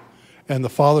 And the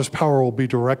Father's power will be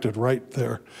directed right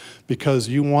there because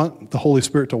you want the Holy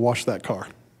Spirit to wash that car.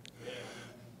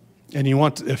 And you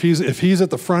want, if he's at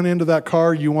the front end of that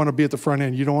car, you want to be at the front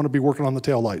end. You don't want to be working on the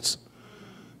taillights.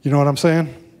 You know what I'm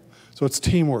saying? So it's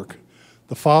teamwork.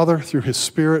 the Father through his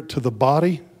Spirit to the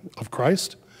body of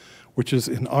Christ, which is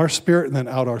in our spirit and then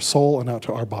out our soul and out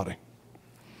to our body.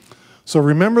 So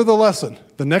remember the lesson.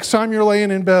 The next time you're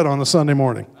laying in bed on a Sunday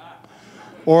morning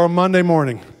or a Monday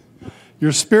morning,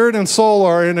 your spirit and soul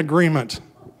are in agreement.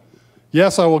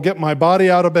 Yes, I will get my body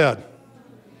out of bed.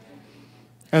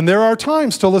 And there are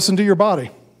times to listen to your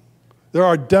body. There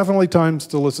are definitely times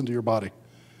to listen to your body.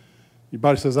 Your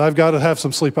body says, I've got to have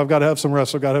some sleep. I've got to have some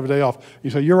rest. I've got to have a day off. You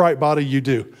say, you're right, body, you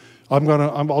do.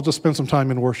 I'll just spend some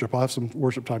time in worship. I'll have some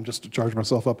worship time just to charge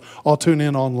myself up. I'll tune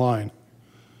in online.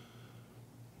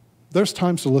 There's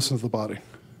times to listen to the body.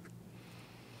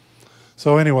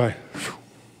 So anyway,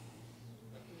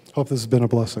 hope this has been a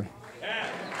blessing.